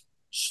of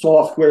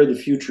software, the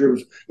future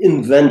of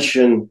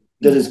invention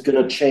that is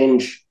going to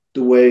change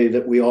the way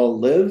that we all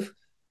live.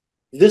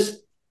 This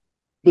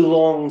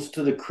belongs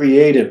to the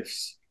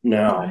creatives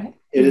now. Right.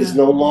 It is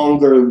no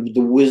longer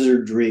the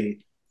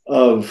wizardry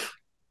of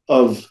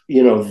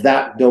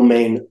that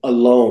domain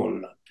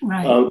alone.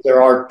 Right.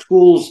 There are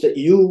tools that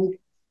you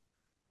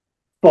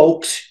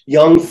folks,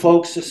 young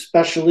folks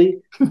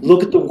especially,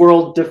 look at the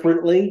world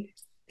differently,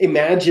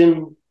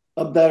 imagine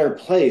a better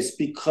place,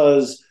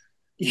 because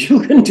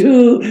you can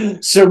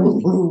do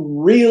some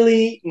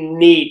really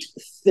neat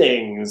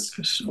things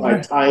by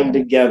tying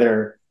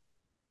together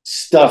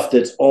stuff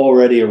that's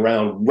already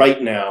around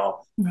right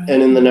now. Right.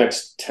 And in the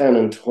next 10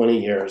 and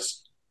 20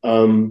 years.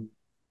 I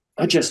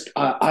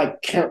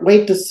can't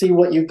wait to see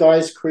what you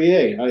guys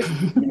create. I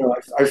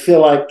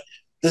feel like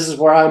this is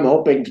where I'm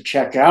hoping to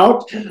check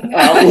out. Some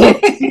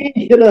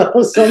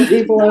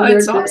people No, in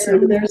it's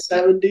awesome. their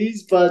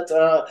 70s, but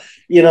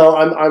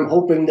I'm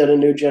hoping that a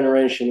new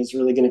generation is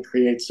really going to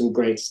create some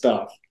great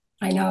stuff.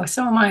 I know,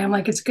 so am I. I'm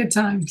like, it's good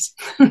times.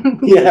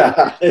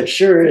 Yeah, it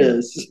sure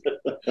is.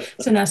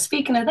 So now,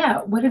 speaking of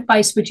that, what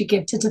advice would you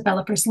give to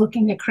developers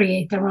looking to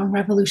create their own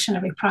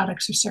revolutionary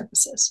products or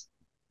services?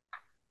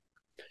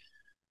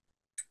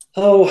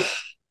 Oh,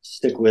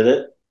 stick with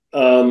it.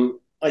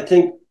 I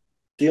think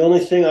the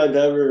only thing I've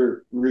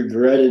ever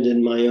regretted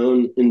in my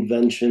own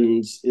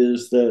inventions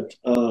is that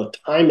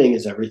timing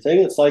is everything.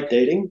 It's like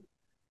dating.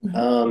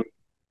 Mm-hmm.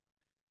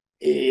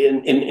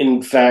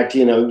 In fact,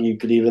 you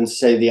could even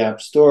say the App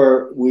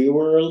Store, we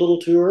were a little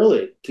too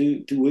early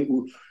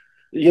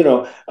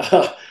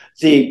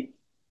the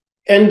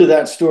end of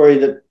that story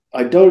that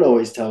I don't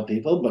always tell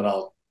people, but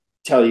I'll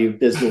tell you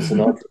business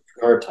and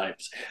entrepreneur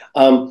types.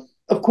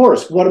 Of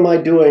course, what am I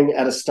doing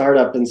at a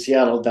startup in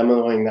Seattle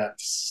demoing that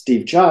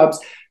Steve Jobs?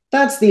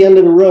 That's the end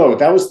of the road.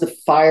 That was the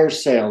fire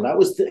sale. That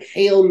was the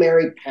Hail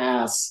Mary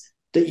pass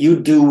that you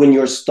do when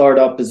your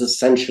startup is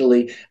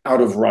essentially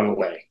out of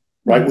runway,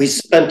 right? We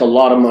spent a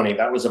lot of money.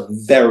 That was a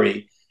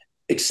very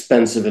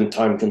expensive and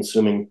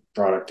time-consuming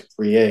product to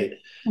create.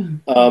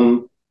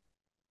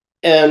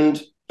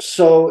 And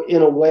so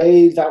in a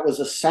way, that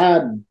was a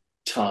sad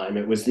time.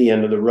 It was the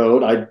end of the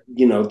road. I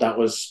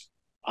was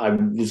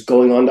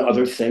going on to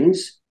other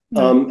things,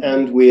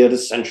 and we had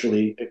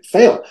essentially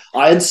failed.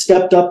 I had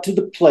stepped up to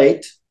the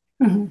plate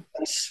and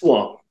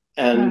swung,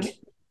 and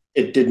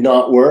it did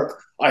not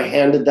work. I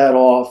handed that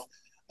off.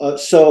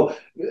 So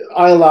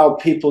I allow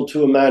people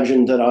to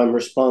imagine that I'm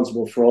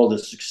responsible for all the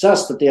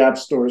success that the App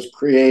Store has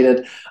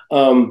created.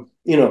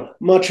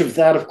 Much of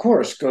that, of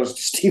course, goes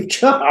to Steve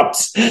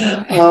Jobs.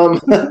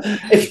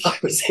 If I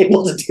was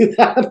able to do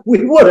that,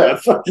 we would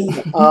have,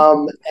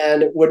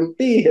 and it wouldn't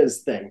be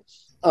his thing.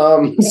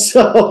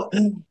 But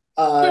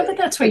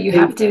that's where you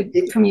have to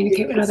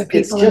communicate with other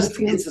people.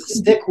 It's a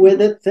stick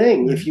with it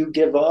thing. If you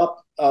give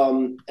up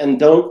and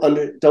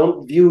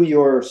don't view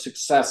your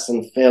success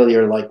and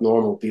failure like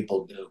normal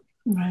people do,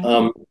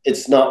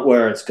 it's not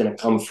where it's going to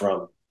come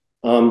from.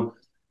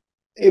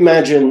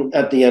 Imagine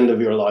at the end of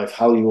your life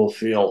how you will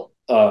feel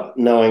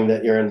knowing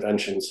that your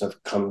inventions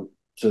have come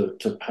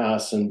to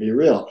pass and be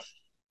real.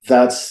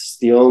 That's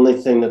the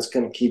only thing that's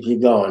going to keep you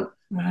going.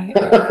 Right.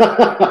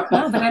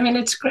 No, but I mean,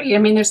 it's great. I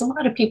mean, there's a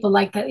lot of people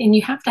like that, and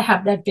you have to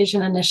have that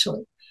vision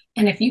initially.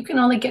 And if you can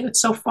only get it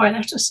so far,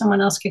 that's just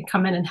someone else could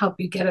come in and help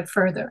you get it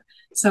further.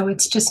 So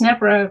it's just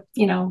never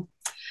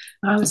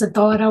I was a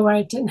thought, or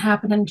it didn't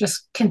happen, and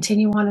just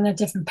continue on in a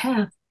different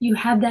path. You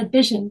had that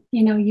vision.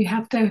 You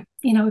have to,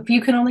 if you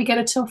can only get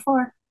it so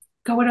far,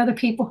 go with other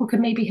people who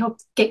can maybe help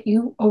get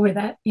you over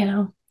that,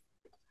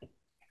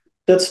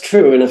 That's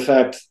true. And in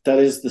fact, that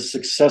is the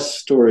success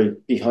story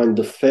behind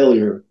the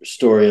failure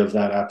story of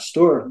that App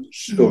Store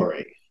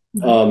story.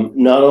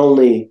 Not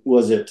only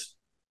was it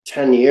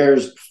 10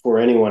 years before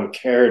anyone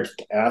cared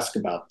to ask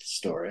about the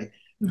story,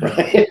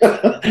 right?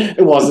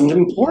 It wasn't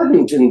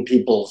important in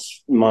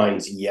people's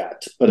minds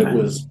yet, but it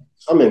was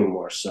coming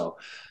more so.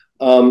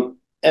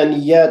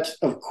 And yet,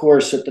 of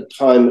course, at the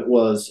time, it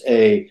was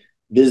a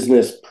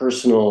business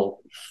personal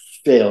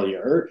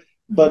failure.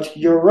 But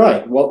you're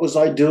right. What was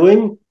I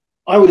doing?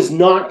 I was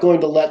not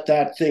going to let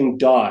that thing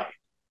die.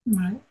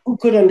 Who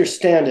could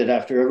understand it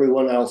after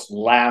everyone else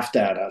laughed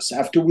at us,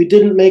 after we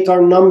didn't make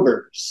our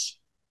numbers,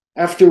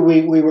 after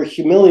we were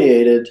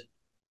humiliated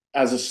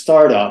as a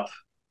startup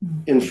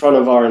in front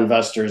of our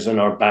investors and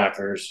our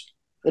backers,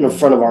 in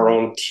front of our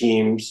own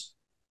teams?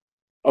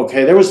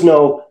 Okay, there was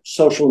no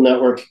social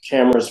network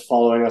cameras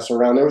following us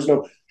around. There was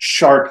no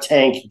Shark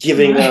Tank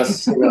giving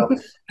us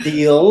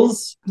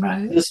deals.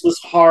 This was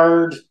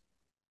hard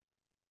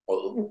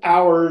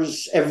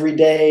hours every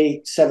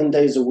day, 7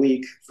 days a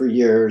week for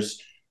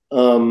years.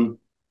 And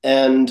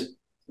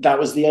that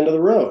was the end of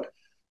the road.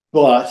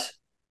 But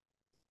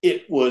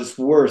it was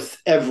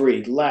worth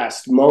every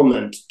last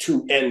moment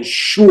to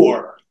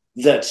ensure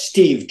that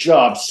Steve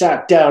Jobs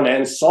sat down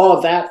and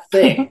saw that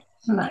thing.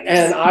 Nice.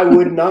 And I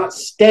would not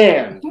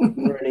stand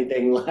for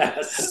anything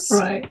less.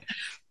 Right.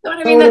 No,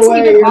 I mean, that's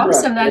even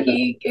awesome that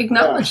he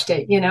acknowledged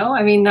it,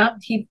 I mean,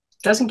 he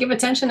doesn't give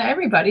attention to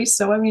everybody.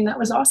 So, I mean, that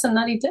was awesome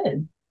that he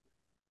did.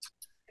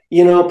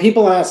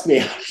 People ask me,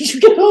 how did you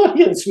get an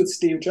audience with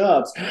Steve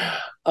Jobs?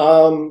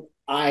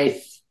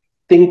 I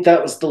think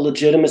that was the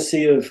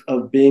legitimacy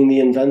of being the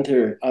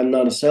inventor. I'm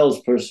not a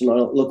salesperson. I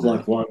don't look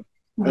like one.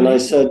 Right. And I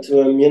said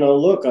to him,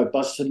 look, I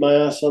busted my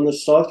ass on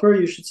this software.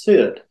 You should see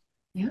it.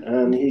 Yeah.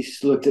 And he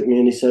looked at me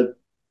and he said,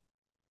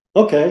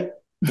 okay.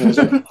 And I was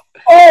like,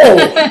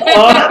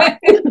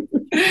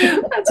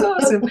 That's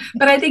awesome.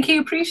 But I think he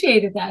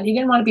appreciated that. He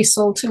didn't want to be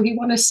sold to. He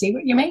wanted to see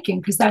what you're making,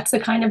 because that's the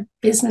kind of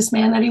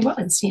businessman that he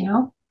was,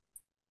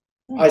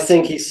 I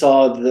think he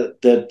saw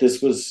that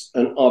this was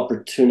an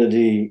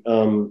opportunity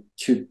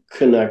to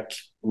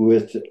connect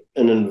with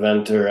an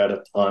inventor at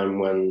a time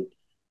when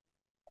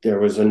there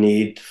was a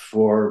need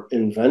for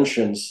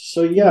inventions.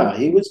 So yeah,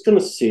 he was going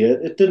to see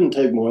it. It didn't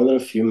take more than a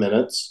few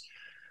minutes.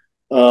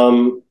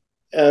 And,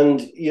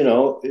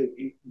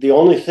 the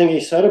only thing he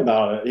said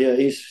about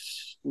it,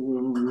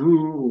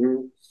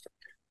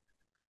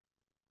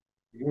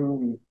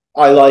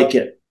 I like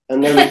it.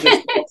 And then he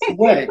just walks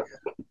away.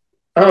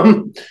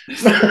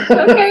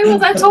 Okay, well,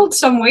 that told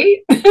some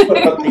weight.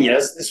 but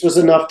yes, this was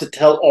enough to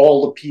tell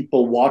all the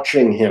people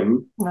watching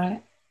him,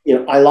 right?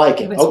 I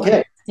like it.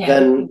 Okay,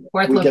 then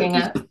worth looking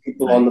at.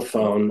 People on the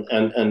phone,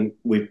 and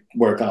we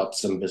work out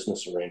some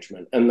business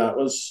arrangement, and that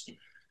was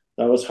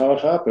how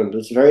it happened.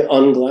 It's very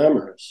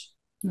unglamorous.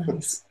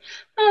 Nice,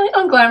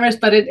 unglamorous,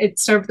 but it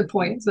served the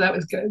point, so that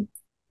was good.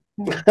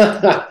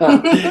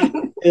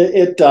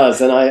 It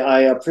does, and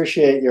I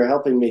appreciate your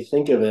helping me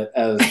think of it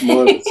as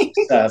more of a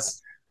success.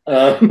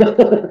 Well,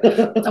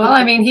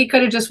 I mean, he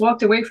could have just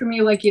walked away from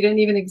you like you didn't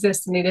even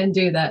exist, and he didn't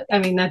do that. I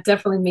mean, that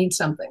definitely means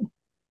something.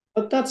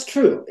 But that's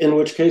true, in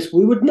which case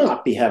we would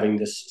not be having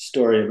this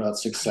story about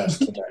success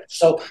today.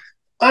 So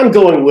I'm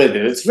going with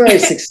it. It's very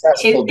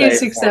successful. It is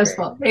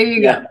successful. There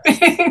you go.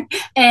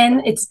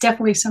 And it's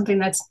definitely something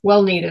that's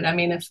well needed. I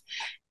mean,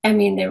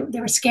 there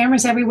were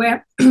scammers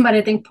everywhere, but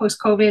I think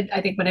post-COVID,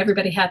 I think when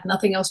everybody had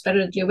nothing else better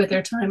to do with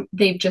their time,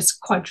 they've just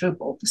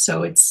quadrupled.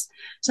 So it's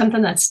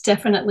something that's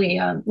definitely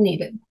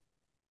needed.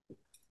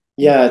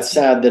 Yeah, it's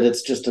sad that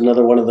it's just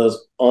another one of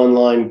those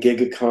online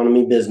gig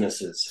economy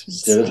businesses.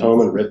 Sit at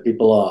home and rip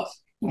people off.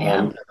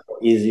 Yeah. How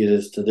easy it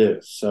is to do.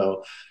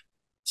 So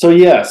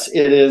yes,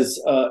 it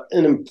is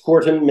an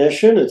important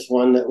mission. It's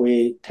one that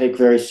we take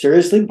very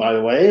seriously. By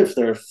the way, if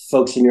there are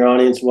folks in your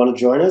audience who want to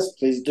join us,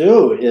 please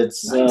do.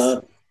 It's nice.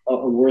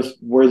 A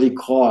worthy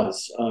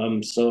cause.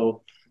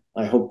 So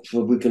I hope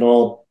we can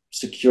all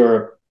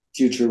secure a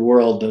future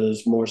world that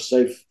is more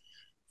safe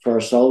for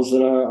ourselves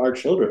and our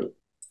children.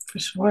 For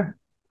sure.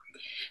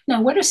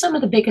 Now, what are some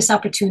of the biggest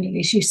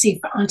opportunities you see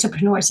for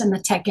entrepreneurs in the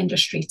tech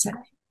industry today?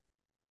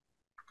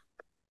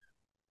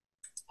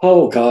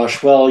 Oh,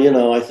 gosh. Well,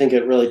 I think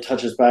it really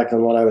touches back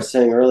on what I was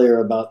saying earlier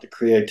about the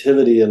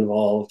creativity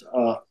involved.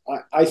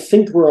 I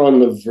think we're on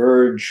the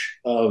verge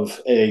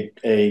of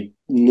a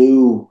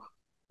new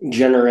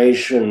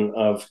generation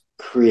of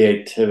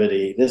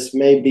creativity. This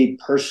may be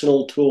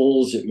personal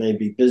tools. It may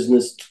be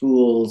business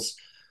tools.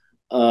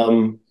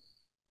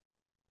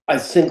 I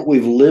think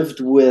we've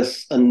lived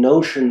with a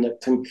notion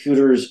that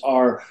computers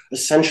are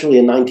essentially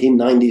a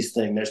 1990s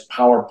thing. There's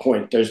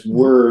PowerPoint, there's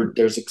Word,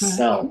 there's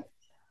Excel,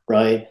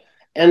 right?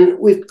 And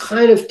we've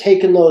kind of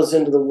taken those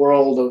into the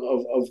world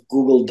of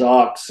Google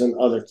Docs and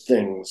other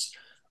things.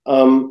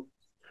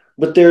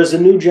 But there's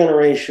a new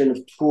generation of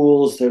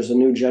tools. There's a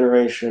new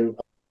generation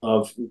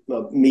of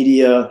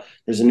media.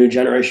 There's a new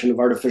generation of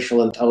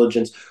artificial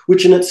intelligence,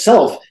 which in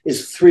itself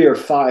is 3 or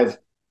 5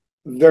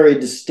 very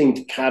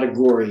distinct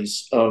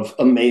categories of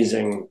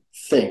amazing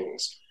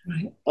things.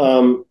 Right.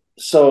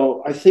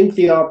 So I think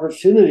the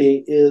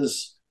opportunity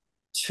is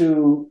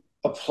to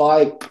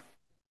apply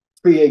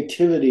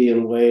creativity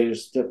in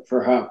ways that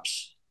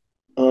perhaps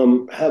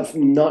have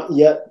not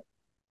yet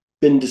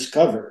been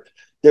discovered.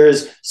 There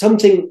is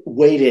something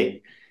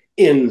waiting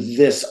in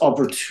this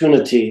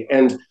opportunity.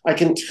 And I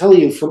can tell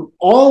you from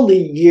all the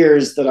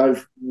years that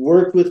I've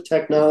worked with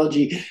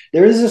technology,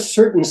 there is a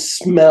certain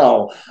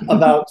smell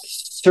about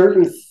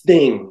certain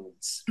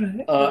things.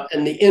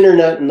 And the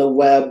internet and the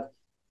web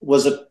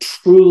was a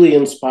truly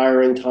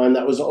inspiring time.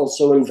 That was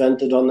also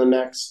invented on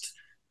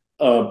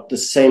the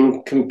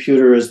same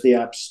computer as the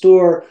App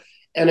Store.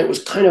 And it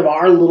was kind of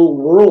our little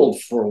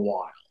world for a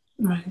while.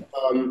 Right.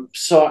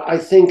 So I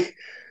think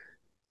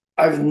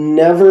I've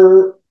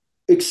never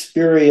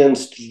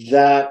experienced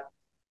that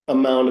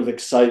amount of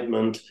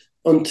excitement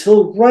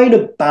until right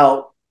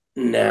about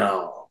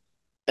now.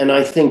 And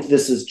I think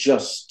this is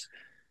just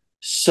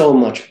so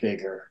much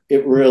bigger.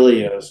 It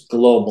really is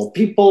global.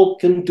 People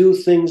can do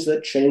things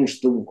that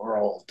change the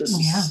world. This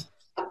is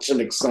such an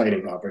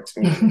exciting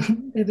opportunity.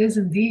 It is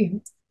indeed.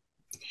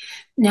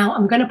 Now,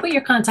 I'm going to put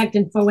your contact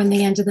info in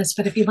the end of this,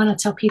 but if you want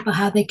to tell people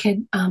how they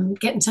could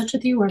get in touch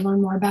with you or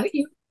learn more about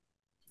you.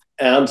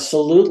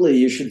 Absolutely.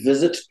 You should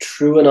visit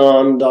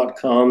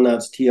truanon.com.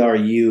 That's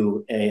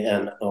TRUANON.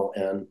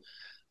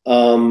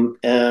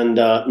 And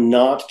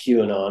not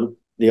QAnon,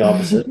 the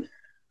opposite.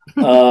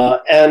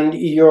 And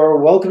you're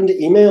welcome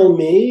to email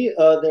me.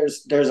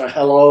 There's a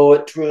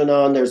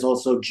hello@truanon. There's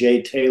also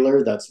J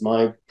Taylor. That's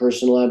my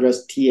personal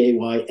address,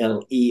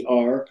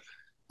 TAYLER.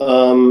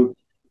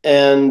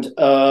 And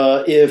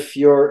if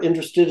you're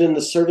interested in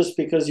the service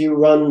because you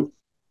run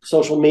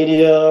social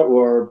media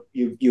or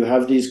you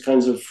have these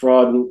kinds of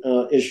fraud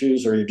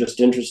issues, or you're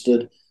just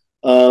interested,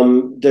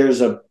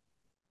 there's a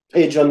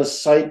page on the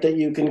site that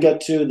you can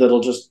get to that'll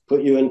just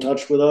put you in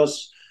touch with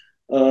us.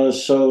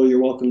 So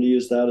you're welcome to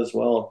use that as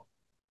well.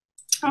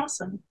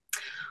 Awesome.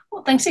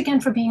 Well, thanks again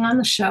for being on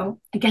the show.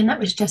 Again, that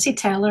was Jessie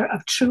Taylor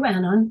of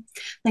TrueAnon.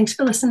 Thanks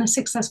for listening to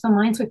Successful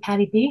Minds with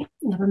Patty B.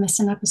 Never miss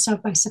an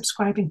episode by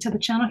subscribing to the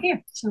channel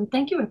here. So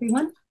thank you,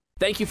 everyone.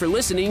 Thank you for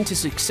listening to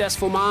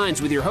Successful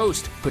Minds with your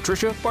host,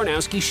 Patricia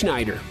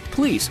Barnowski-Schneider.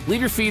 Please leave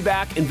your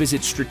feedback and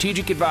visit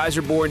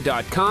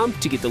strategicadvisorboard.com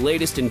to get the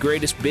latest and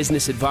greatest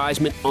business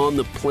advisement on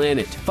the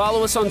planet.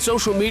 Follow us on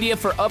social media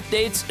for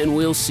updates, and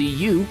we'll see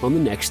you on the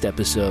next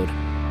episode.